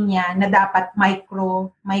 inexplain niya na dapat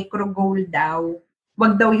micro goal daw.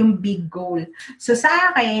 Wag daw yung big goal. So sa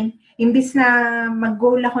akin, imbis na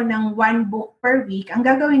mag-goal ako ng 1 book per week, ang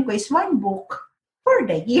gagawin ko is 1 book for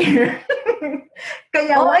the year.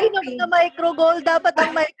 Kaya na micro goal, dapat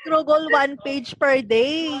ang micro goal 1 page per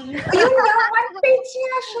day. Yun nga, 1 page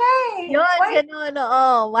nga siya eh. Yun, gano'n,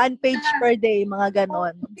 1 page per day, mga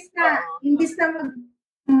gano'n. Imbis na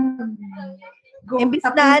imbis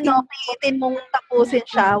na pilitin mong tapusin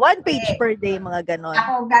siya, 1 page per day, mga gano'n.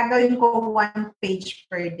 Ako, gagawin ko 1 page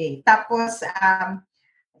per day. Tapos,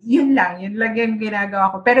 yun lang yung ginagawa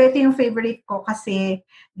ko. Pero ito yung favorite ko kasi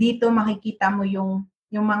dito makikita mo yung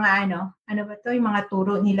mga yung mga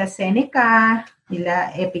turo nila Seneca,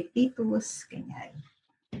 nila Epictetus, ganyan.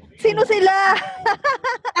 Sino sila?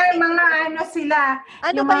 Ay, mga sila.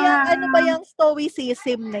 Ano ba yung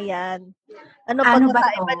Stoicism na yan? Ano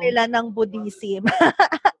pagkakaiba nila ng Buddhism?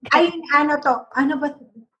 Ay,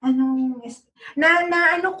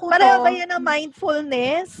 Pareho ba yan ng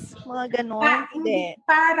mindfulness? Mga ganon? Hindi.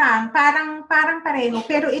 Parang pareho.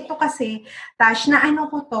 Pero ito kasi, Tash,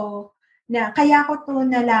 kaya ko to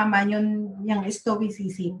nalaman yung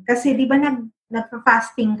Stoicism. Kasi di ba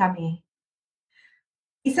nagpa-fasting kami?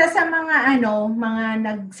 Isa sa mga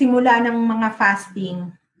nagsimula ng mga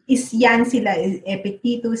fasting is yan sila,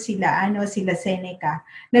 Epictetus, sila Seneca.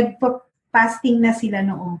 Nagpa-fasting na sila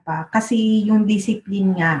noon pa. Kasi yung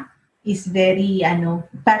discipline nga is very,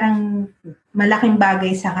 parang malaking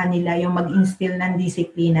bagay sa kanila yung mag-instill ng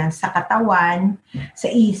disiplina sa katawan, sa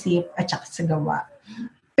isip, at saka sa gawa.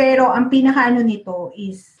 Pero ang pinaka nito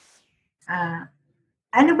is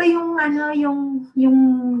ba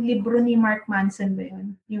yung libro ni Mark Manson ba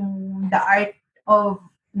yun? Yung The Art of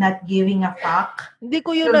Not Giving a Fuck. Hindi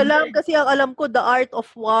ko yun alam kasi ang alam ko The Art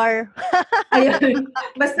of War. Ayun.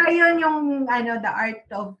 Basta yun yung The Art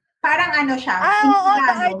of parang siya.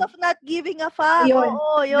 The Art of Not Giving a Fuck. Yun.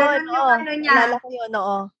 Oo, yun. Ganun yung niya. Alala ko yun,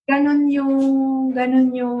 oo. Ganun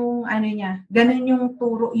yung niya. Ganun yung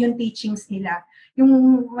turo, yung teachings nila.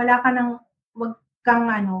 Yung wala ka nang wag kang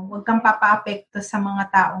papaapekto sa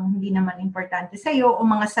mga taong hindi naman importante sa iyo o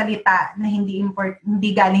mga salita na hindi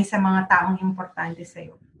galing sa mga taong importante sa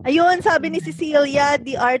iyo. Ayun, sabi ni Cecilia,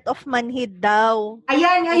 The Art of Manhood daw.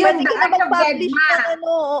 Ayun, pwede ka na mag-publish ng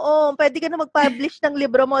pwede ka na mag-publish ng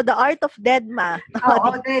libro mo, The Art of Deadma.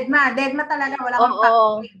 Oo, Deadma. Deadma talaga, wala kang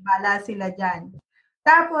publish. Bala sila dyan.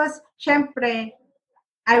 Tapos, syempre,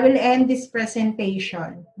 I will end this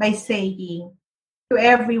presentation by saying to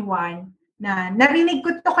everyone na narinig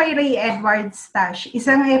ko to kay Ray Edwards, Tash.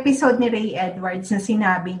 Isang episode ni Ray Edwards na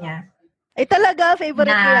sinabi niya. Ay talaga, favorite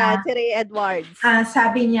ko yan, si Ray Edwards.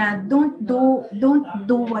 Sabi niya, don't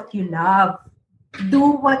do what you love.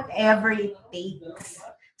 Do whatever it takes.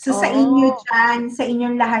 So sa inyo dyan, sa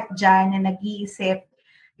inyong lahat dyan na nag-iisip,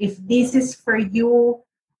 if this is for you,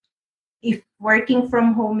 if working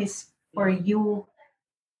from home is for you,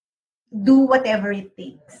 do whatever it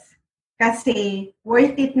takes. Kasi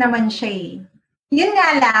worth it naman siya eh. Yun nga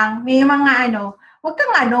lang, may mga wag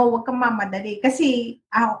kang mamadali. Kasi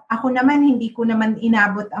ako naman, hindi ko naman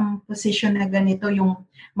inabot ang posisyon na ganito, yung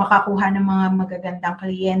makakuha ng mga magagandang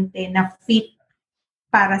kliyente na fit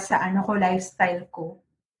para sa lifestyle ko.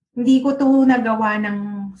 Hindi ko to nagawa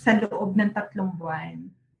sa loob ng 3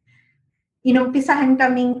 buwan. Inumpisahan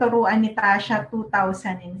kaming turuan ni Tasha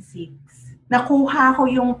 2006. Nakuha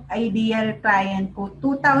ko yung ideal client ko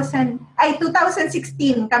 2016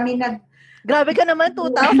 kami Grabe ka naman,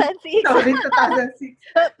 2006. Sorry, 2006.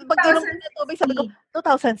 Pag inom na tubig, sabi ko,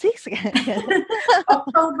 2006?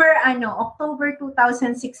 October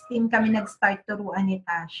 2016 kami nag-start turuan ni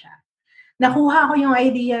Tasha. Nakuha ko yung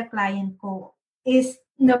ideal client ko is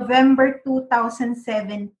November 2017.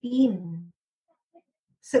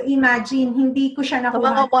 So imagine, hindi ko siya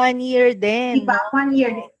nakuha. Mga 1 year din. Diba? 1 year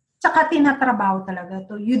din. Tsaka tinatrabaho talaga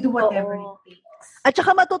to. You do whatever it takes. At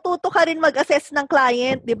saka matututo ka rin mag-assess ng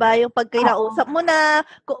client, di ba? Yung pag kinausap mo na,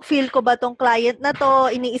 feel ko ba tong client na to,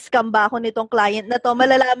 ini-scam ba ako nitong client na to,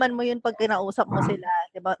 malalaman mo yun pag kinausap mo sila,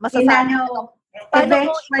 di ba? Masasabi mo, paano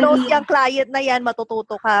mo i-close yung client na yan,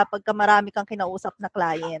 matututo ka pagka marami kang kinausap na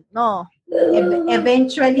client, no?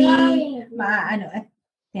 Eventually,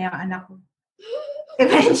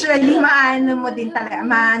 eventually,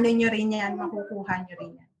 maano nyo rin yan, makukuha nyo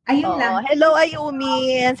rin yan. Ayun lang. Hello,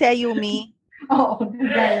 Ayumi. Yan si Ayumi. Oo,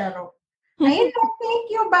 naglalaro. Ayun lang, thank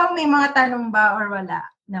you ba? May mga tanong ba or wala?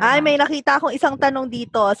 Ay, may nakita akong isang tanong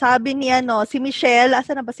dito. Sabi niya, si Michelle,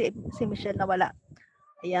 asa na ba si Michelle na wala?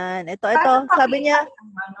 Ayan, ito. Sabi niya,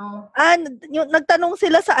 nagtanong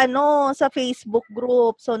sila sa Facebook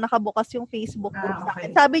group. So, nakabukas yung Facebook group sa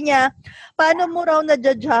akin. Sabi niya, paano mo raw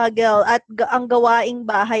na-juggle at ang gawaing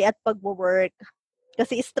bahay at pag-work?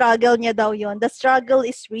 Kasi struggle niya daw yon. The struggle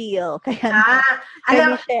is real. Kaya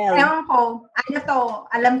ewan ko,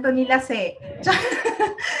 alam to nila kasi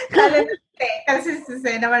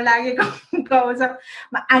naman lagi kong kausap.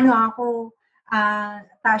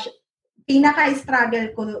 Tasha,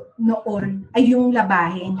 pinaka-struggle ko noon ay yung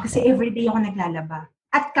labahin. Kasi everyday ako naglalaba.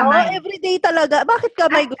 At kamay. Everyday talaga. Bakit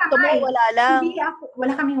kamay? Gusto mo? Wala lang.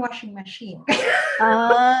 Wala kaming washing machine.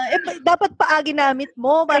 Dapat ginamit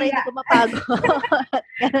mo para hindi ko mapagod.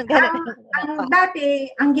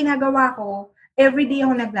 Dati, ang ginagawa ko, everyday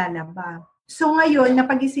ako naglalaba. So ngayon,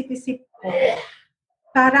 napag-isip-isip ko,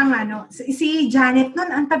 parang si Janet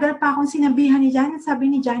nun, ang tagal pa akong sinabihan ni Janet.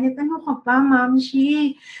 Sabi ni Janet, ano ka pa, Ma'am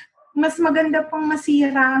Shi? Mas maganda pang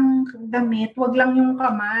masira ang damit, wag lang yung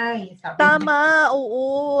kamay. Tama,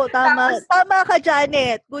 oo. Tama. Tama ka,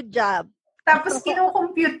 Janet. Good job. Tapos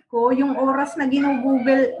kino-compute ko yung oras na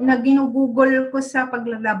ginugugol ko sa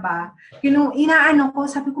paglalaba. Inaano ko,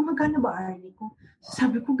 sabi ko, magkano ba hourly ko?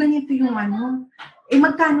 Sabi ko, ganito yung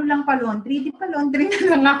magkano lang pa laundry? Di pa laundry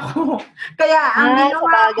na lang ako. Kaya ang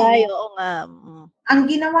ginawa ko, oo nga. Ang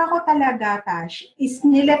ginawa ko talaga, Tash, is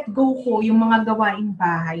nilet go ko yung mga gawaing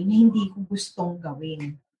bahay na hindi ko gustong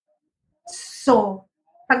gawin. So,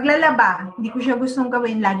 paglalaba, hindi ko siya gustong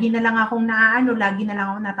gawin. Lagi na lang akong lagi na lang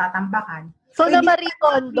akong natatambakan. So, na Marie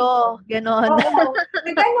Kondo, gano'n. Oo.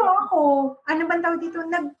 Ako. Ano bang tawag dito?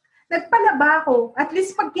 Nagpalaba ako. At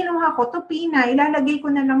least pag kinuha ko, tupina, ilalagay ko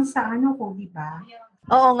na lang sa ko, di ba?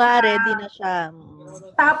 Oo nga, ready na siya.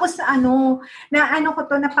 Tapos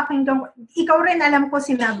napakinggan ko. Ikaw rin alam ko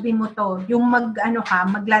sinabi mo to, yung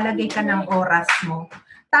maglalagay ka ng oras mo.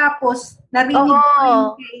 Tapos, narinig ko rin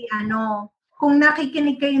kay kung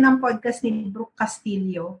nakikinig kayo ng podcast ni Brooke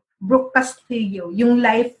Castillo, yung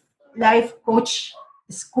life coach,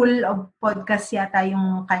 School of Podcast yata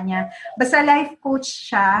yung kanya. Basta life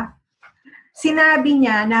coach siya. Sinabi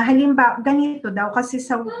niya na halimbawa, ganito daw, kasi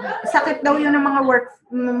sakit daw yun ng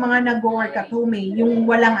mga nag-work at home yung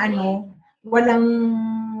walang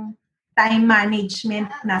time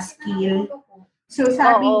management na skill. So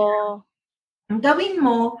sabi niya, gawin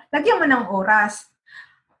mo, lagyan mo ng oras.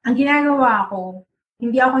 Ang ginagawa ko,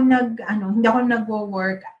 hindi ako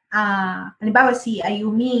nag-work. Halimbawa si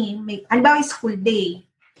Ayumi, halimbawa school day.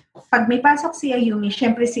 Pag may pasok si Ayumi,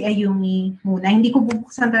 syempre si Ayumi muna. Hindi ko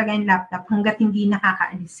bubuksan talaga yung laptop hanggat hindi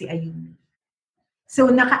nakakaalis si Ayumi.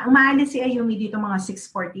 So, umaalis si Ayumi dito mga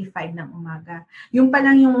 6:45 ng umaga. Yung pa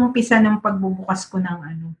lang yung umpisa ng pagbubukas ko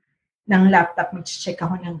ng laptop, mag-check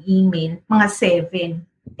ako ng email, mga 7.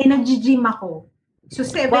 Nag-gym ako. So,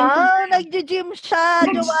 7. Wow, nag-gym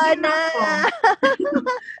siya, Joanna!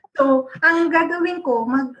 So, ang gagawin ko,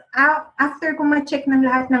 after ko ma-check ng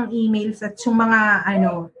lahat ng emails at yung mga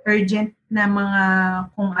urgent na mga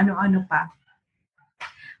kung ano-ano pa,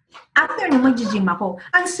 after na mag-gym ako,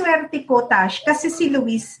 ang swerte ko, Tash, kasi si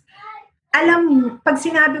Luis, pag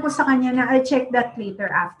sinabi ko sa kanya na I'll check that later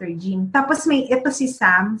after gym. Tapos ito si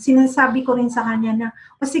Sam, sinasabi ko rin sa kanya na,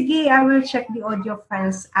 sige, I will check the audio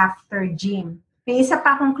files after gym. May isa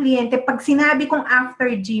pa akong kliyente, pag sinabi kong after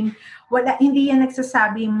gym, hindi yan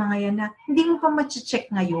nagsasabi yung mga yan na, hindi mo pa ma-check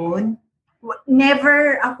ngayon.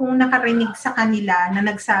 Never akong nakarinig sa kanila na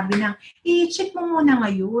nagsabi ng, i-check mo muna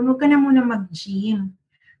ngayon, huwag ka na muna mag-gym.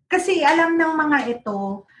 Kasi alam ng mga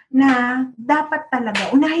ito, na dapat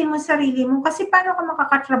talaga, unahin mo sarili mo. Kasi paano ka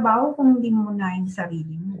makakatrabaho kung hindi mo unahin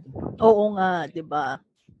sarili mo? Oo nga, di ba?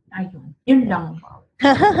 Ayun, yun lang.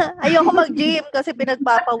 Ayoko mag-gym kasi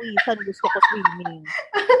pinagpapawisan. Gusto ko swimming.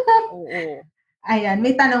 Oo. Ayan,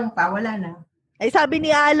 may tanong pa. Wala na. Ay, sabi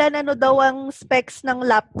ni Alan, ano daw ang specs ng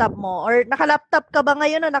laptop mo? Or naka-laptop ka ba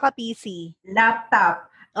ngayon o naka-PC?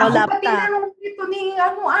 Laptop. Oh, ako laptop. Pati naman ito ni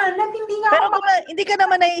Alan, hindi nga pero hindi ka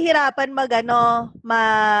naman nahihirapan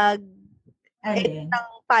mag-edit ng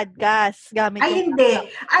podcast gamit Ay, hindi.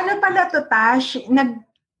 Laptop. Ano pala to, Tash?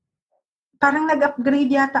 Parang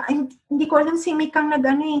nag-upgrade yata. Ay, hindi ko alam si Mick ang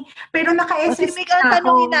nag-ano eh. Pero naka-SSD si Mick ang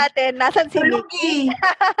tanongin natin. Nasan si Mick?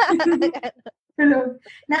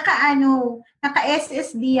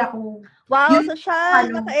 Naka-SSD ako. Wow, yun, so siya,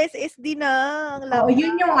 naka-SSD na.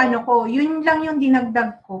 Yun yung ko. Yun lang yung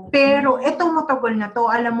dinagdag ko. Pero, ito matagal na to.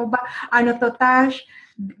 Alam mo ba, Tash,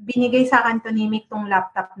 binigay sa akin to ni Mick tong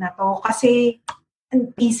laptop na to. Kasi,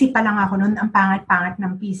 PC pa lang ako noon, ang pangat-pangat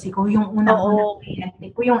ng PC ko. Yung unang-unang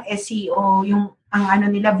kliyente ko, yung SEO, ang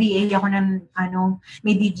nila, VA ako ng,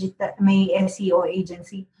 may SEO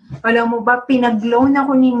agency. Alam mo ba, pinag-loan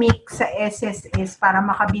ako ni Mick sa SSS para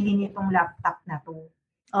makabili nitong laptop na to.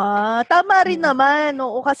 Tama rin naman.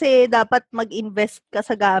 Oo, kasi dapat mag-invest ka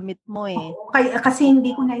sa gamit mo eh. Oo, kasi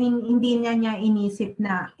hindi niya inisip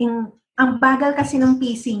na, ang bagal kasi ng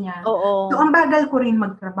PC niya. Oo. So, ang bagal ko rin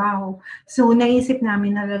magtrabaho. So, naisip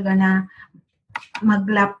namin talaga na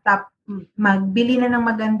magbili na ng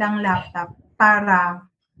magandang laptop para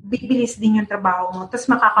bibilis din yung trabaho mo. Tapos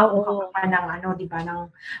makakakuha pa ng ng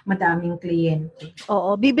madaming kliyente.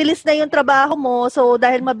 Oo, bibilis na yung trabaho mo. So,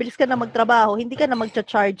 dahil mabilis ka na magtrabaho, hindi ka na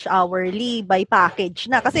magcha-charge hourly by package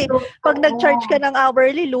na. Kasi, pag nag-charge ka ng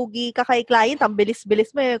hourly, lugi ka kay client, ang bilis-bilis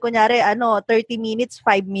mo. Kunyari, 30 minutes,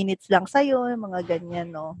 5 minutes lang sa'yo, mga ganyan,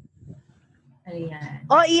 no? Ayan.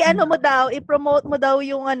 I-promote mo daw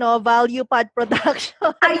yung Value Pod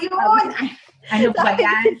Production. Ayun! Ano ba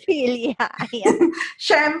yan? Cecilia.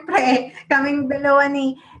 Siyempre, kaming dalawa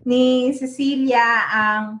ni Cecilia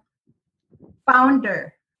ang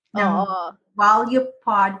founder ng Value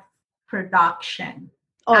Pod Production.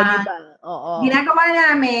 Diba? Ginagawa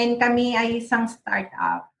namin, kami ay isang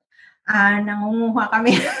startup. Nangunguha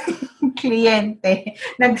kami ng kliyente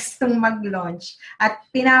na gustong mag-launch at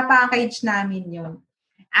pinapackage namin yun.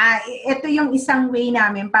 Ito yung isang way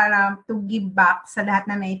namin para to give back sa lahat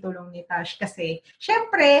na naitulong ni Tash. Kasi,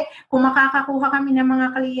 syempre, kung makakakuha kami ng mga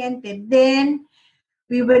kliyente, then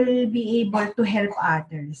we will be able to help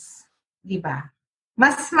others. Diba?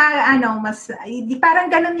 Parang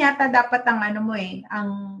ganun yata dapat ang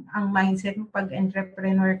ang mindset mo pag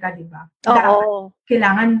entrepreneur ka, diba? Oo.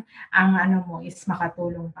 Kailangan ang is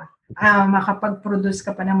makatulong ka. Makapag-produce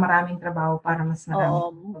ka pa ng maraming trabaho para mas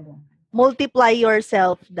maraming tulong. Multiply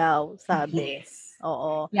yourself daw, sabi. Yes.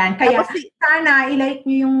 Oo. Yan, kaya sana i-like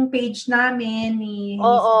nyo yung page namin ni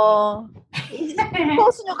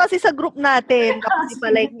post nyo kasi sa group natin kapag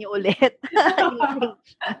ipa-like nyo ulit.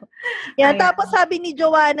 Yan, tapos sabi ni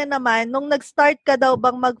Joanna naman, nung nag-start ka daw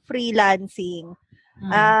bang mag-freelancing,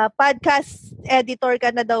 podcast editor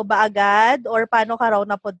ka na daw ba agad? Or paano ka raw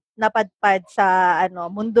napadpad sa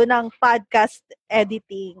mundo ng podcast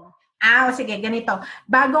editing? Sige, ganito.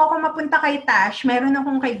 Bago ako mapunta kay Tash, meron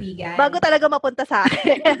akong kaibigan. Bago talaga mapunta sa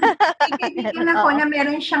akin. Kaibigan ako na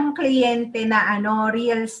meron siyang kliyente na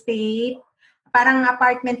real estate, parang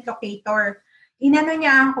apartment locator. Inano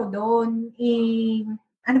niya ako doon.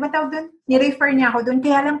 Ano ba tawag doon? Ni-refer niya ako doon.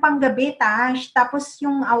 Kaya lang panggabi, Tash. Tapos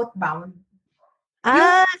yung outbound.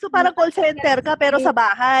 So parang call center ka pero sa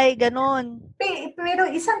bahay, ganun. Pero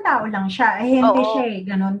isang tao lang siya. Hindi siya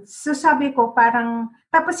ganun. So sabi ko parang,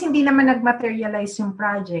 tapos hindi naman nag-materialize yung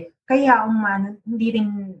project. Kaya hindi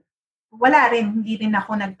rin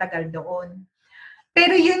ako nagtagal doon.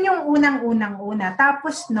 Pero yun yung unang-una.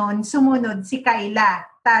 Tapos noon, sumunod si Kayla.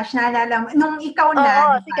 Tash, naalala mo, nung ikaw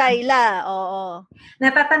na. Si Kayla, oo.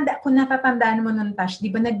 Natatandaan mo nun, Tash,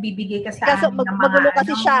 di ba nagbibigay ka sa amin ng mga... Magulo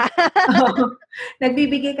kasi siya.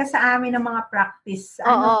 Nagbibigay ka sa amin ng mga practice.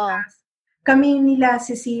 Kami nila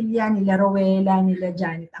Cecilia, nila Rowella, nila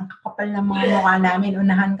Janet. Ang kakapal ng mga mukha namin.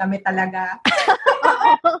 Unahan kami talaga.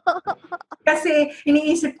 Kasi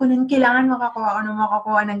iniisip ko nun, kailangan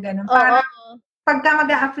makakuha ng ganun. Para pagka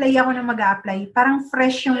mag-a-apply ako ng mag-a-apply, parang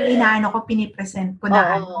fresh yung inaano ko, pinipresent ko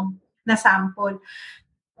na na sample.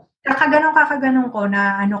 Kakaganon ko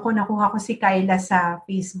na nakuha ko si Kyla sa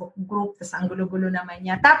Facebook group, tapos ang gulo-gulo naman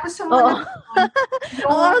niya. Tapos sumunod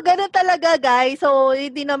ganun talaga, guys. So,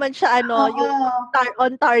 hindi naman siya yung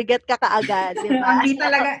on target ka kaagad, di ba? Hindi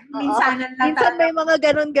talaga, minsan may mga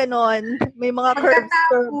ganon. May mga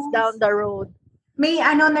curves down the road. May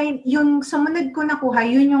yung sumunod ko nakuha,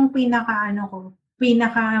 yun yung pinaka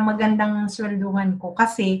magandang swelduhan ko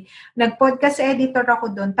kasi nag-podcast editor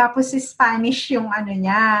ako doon, tapos Spanish yung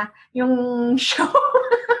niya, yung show.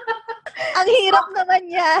 Ang hirap naman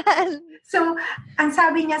yan. So, ang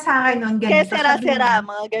sabi niya sa akin noon, ganito. Kaya sera-sera,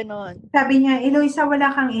 mga ganon. Sabi niya, Eloisa,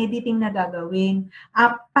 wala kang editing na gagawin.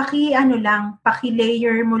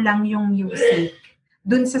 Paki-layer mo lang yung music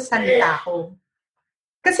dun sa salita ko.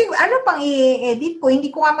 Kasi pang i-edit ko?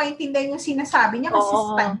 Hindi ko nga maintindihan yung sinasabi niya kasi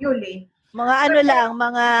Espanyol eh. Mga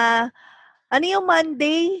yung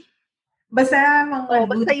Monday? Basta mga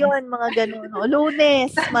basta yun, mga ganun.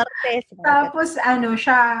 Lunes, Martes. Tapos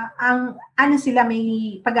sila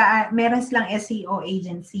meron silang SEO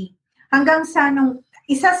agency. Hanggang sa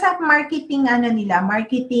isa sa marketing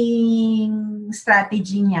marketing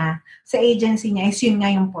strategy niya sa agency niya is yun nga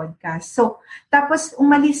yung podcast. So, tapos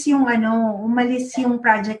umalis yung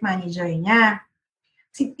project manager niya.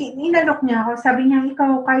 Nilalok niya ako, sabi niya,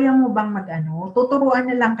 ikaw, kaya mo bang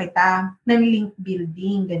tuturuan na lang kita ng link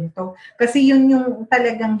building, ganito. Kasi yun yung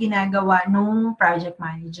talagang ginagawa nung project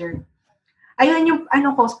manager. Ayun yung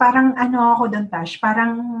parang ako doon, Tash,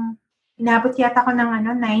 parang inabot yata ko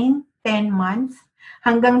ng 9-10 months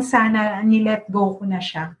hanggang sana ni-let go ko na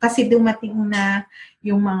siya. Kasi dumating na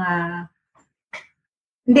yung mga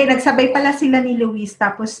hindi, nagsabay pala sila ni Luis,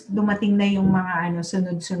 tapos dumating na yung mga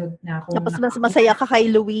sunod-sunod na ako. Tapos mas masaya ka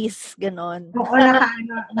kay Luis, ganon. Oo,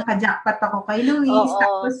 naka-jackpot ako kay Luis,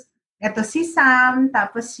 tapos eto si Sam,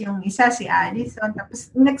 tapos yung isa si Allison,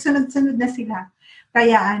 tapos nagsunod-sunod na sila.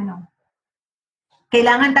 Kaya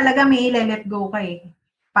kailangan talaga may let go ka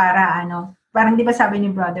para parang di ba sabi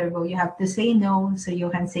ni Brother Go, you have to say no so you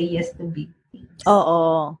can say yes to big things.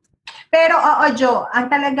 Oo. Pero Jo, ang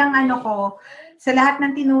talagang ko, sa lahat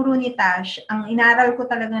ng tinuro ni Tash, ang inaral ko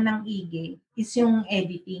talaga ng IG is yung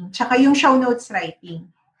editing, tsaka yung show notes writing.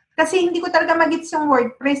 Kasi hindi ko talaga magets yung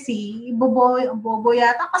WordPress bobo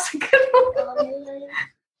yata kasi gano'n.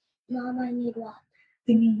 Mama, I need water.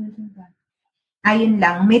 Ayun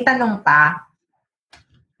lang, may tanong pa.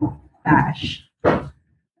 Tash.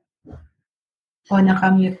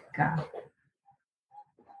 Nakamute ka.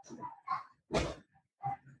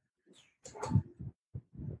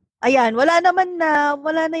 Ayan, wala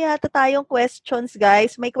na yata tayong questions,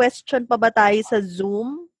 guys. May question pa ba tayo sa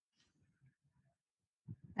Zoom?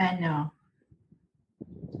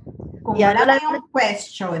 Kung wala tayong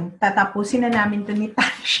question, tatapusin na namin to ni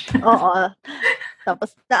Tash. Oo.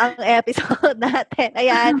 Tapos na ang episode natin.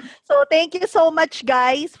 Ayan. So, thank you so much,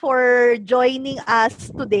 guys, for joining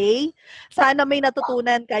us today. Sana may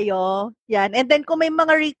natutunan kayo. Yan. And then, kung may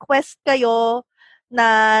mga request kayo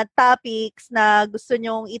na topics na gusto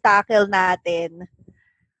nyong i-tackle natin,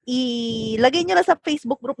 ilagay nyo na sa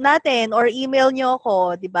Facebook group natin or email nyo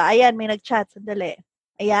ako, di ba? Ayan, may nag-chat. Sandali.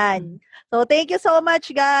 Ayan. So, thank you so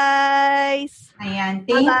much, guys. Ayan.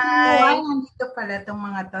 Thank you. Ay, nandito pala itong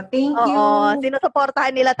mga to. Thank you. Oo,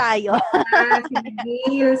 sinusuportahan nila tayo. Si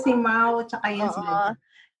Gail, si Mau, tsaka yan sila.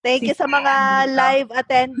 Thank you sa mga live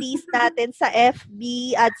attendees natin sa FB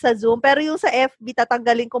at sa Zoom. Pero yung sa FB,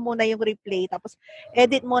 tatanggalin ko muna yung replay. Tapos,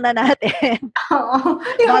 edit muna natin. Oo.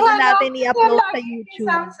 Bago natin i-upload sa YouTube.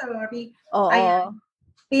 I'm sorry. Oo. Ayan.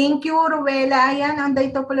 Thank you, Ruela. Ayan, anday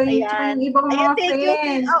to pala yung ibang mga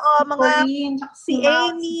friends. Oo, mga Colleen, si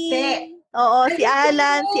Amy. Si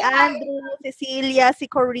Alan, si Andrew, si Celia, si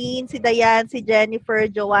Corinne, si Diane, si Jennifer,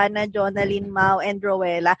 Joanna, Jonalyn, Mau, and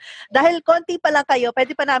Rowella. Dahil konti pa lang kayo,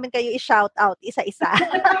 pwede pa namin kayo i-shout out isa-isa.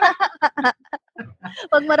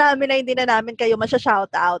 Pag marami na, hindi na namin kayo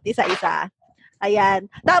masya-shout out isa-isa. Ayan.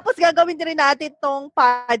 Tapos gagawin din rin natin tong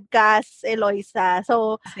podcast, Eloisa.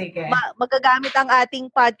 So, magagamit ang ating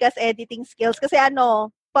podcast editing skills kasi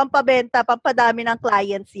pampabenta, pampadami ng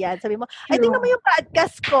clients yan. Sabi mo, ay, tingnan mo yung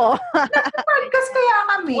podcast ko. Podcast kaya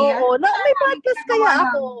kami. Oo, may podcast kaya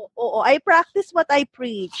ako. Oo, I practice what I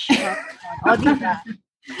preach. Diba?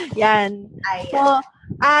 Yan. So,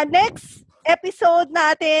 next episode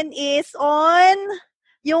natin is on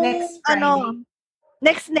yung,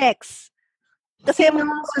 next. Kasi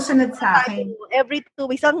susunod sa akin. Every 2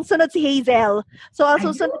 weeks. Ang sunod si Hazel. So, ang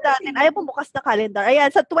susunod natin, ayaw bukas na calendar. Ayan,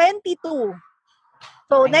 sa 22.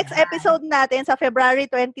 So, Ayan. next episode natin sa February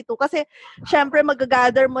 22 kasi syempre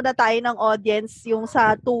mag-gather muna tayo ng audience yung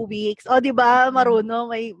sa 2 weeks. O, di ba,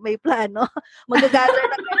 Maruno, may plano. Mag-gather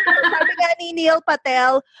na. Sabi nga ni Neil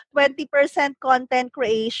Patel, 20% content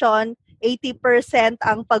creation, 80%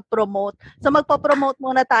 ang pag-promote. So, magpo-promote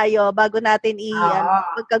muna tayo bago natin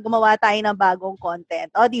pagka gumawa tayo ng bagong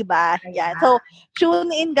content. O, di ba? Yan. So,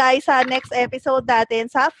 tune in guys sa next episode natin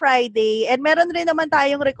sa Friday. And meron rin naman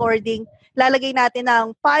tayong recording. Lalagay natin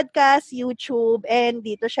ng podcast, YouTube, and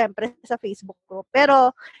dito syempre sa Facebook group.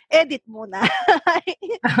 Pero, edit muna.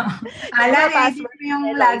 Alan, edit mo yung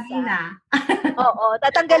lagi na. Oo,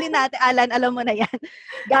 tatanggalin natin. Alan, alam mo na yan.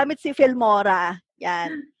 Gamit si Filmora.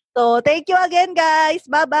 Yan. So, thank you again, guys.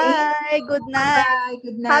 Bye-bye. Good night. Bye.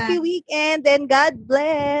 Good night. Happy weekend and God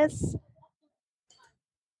bless.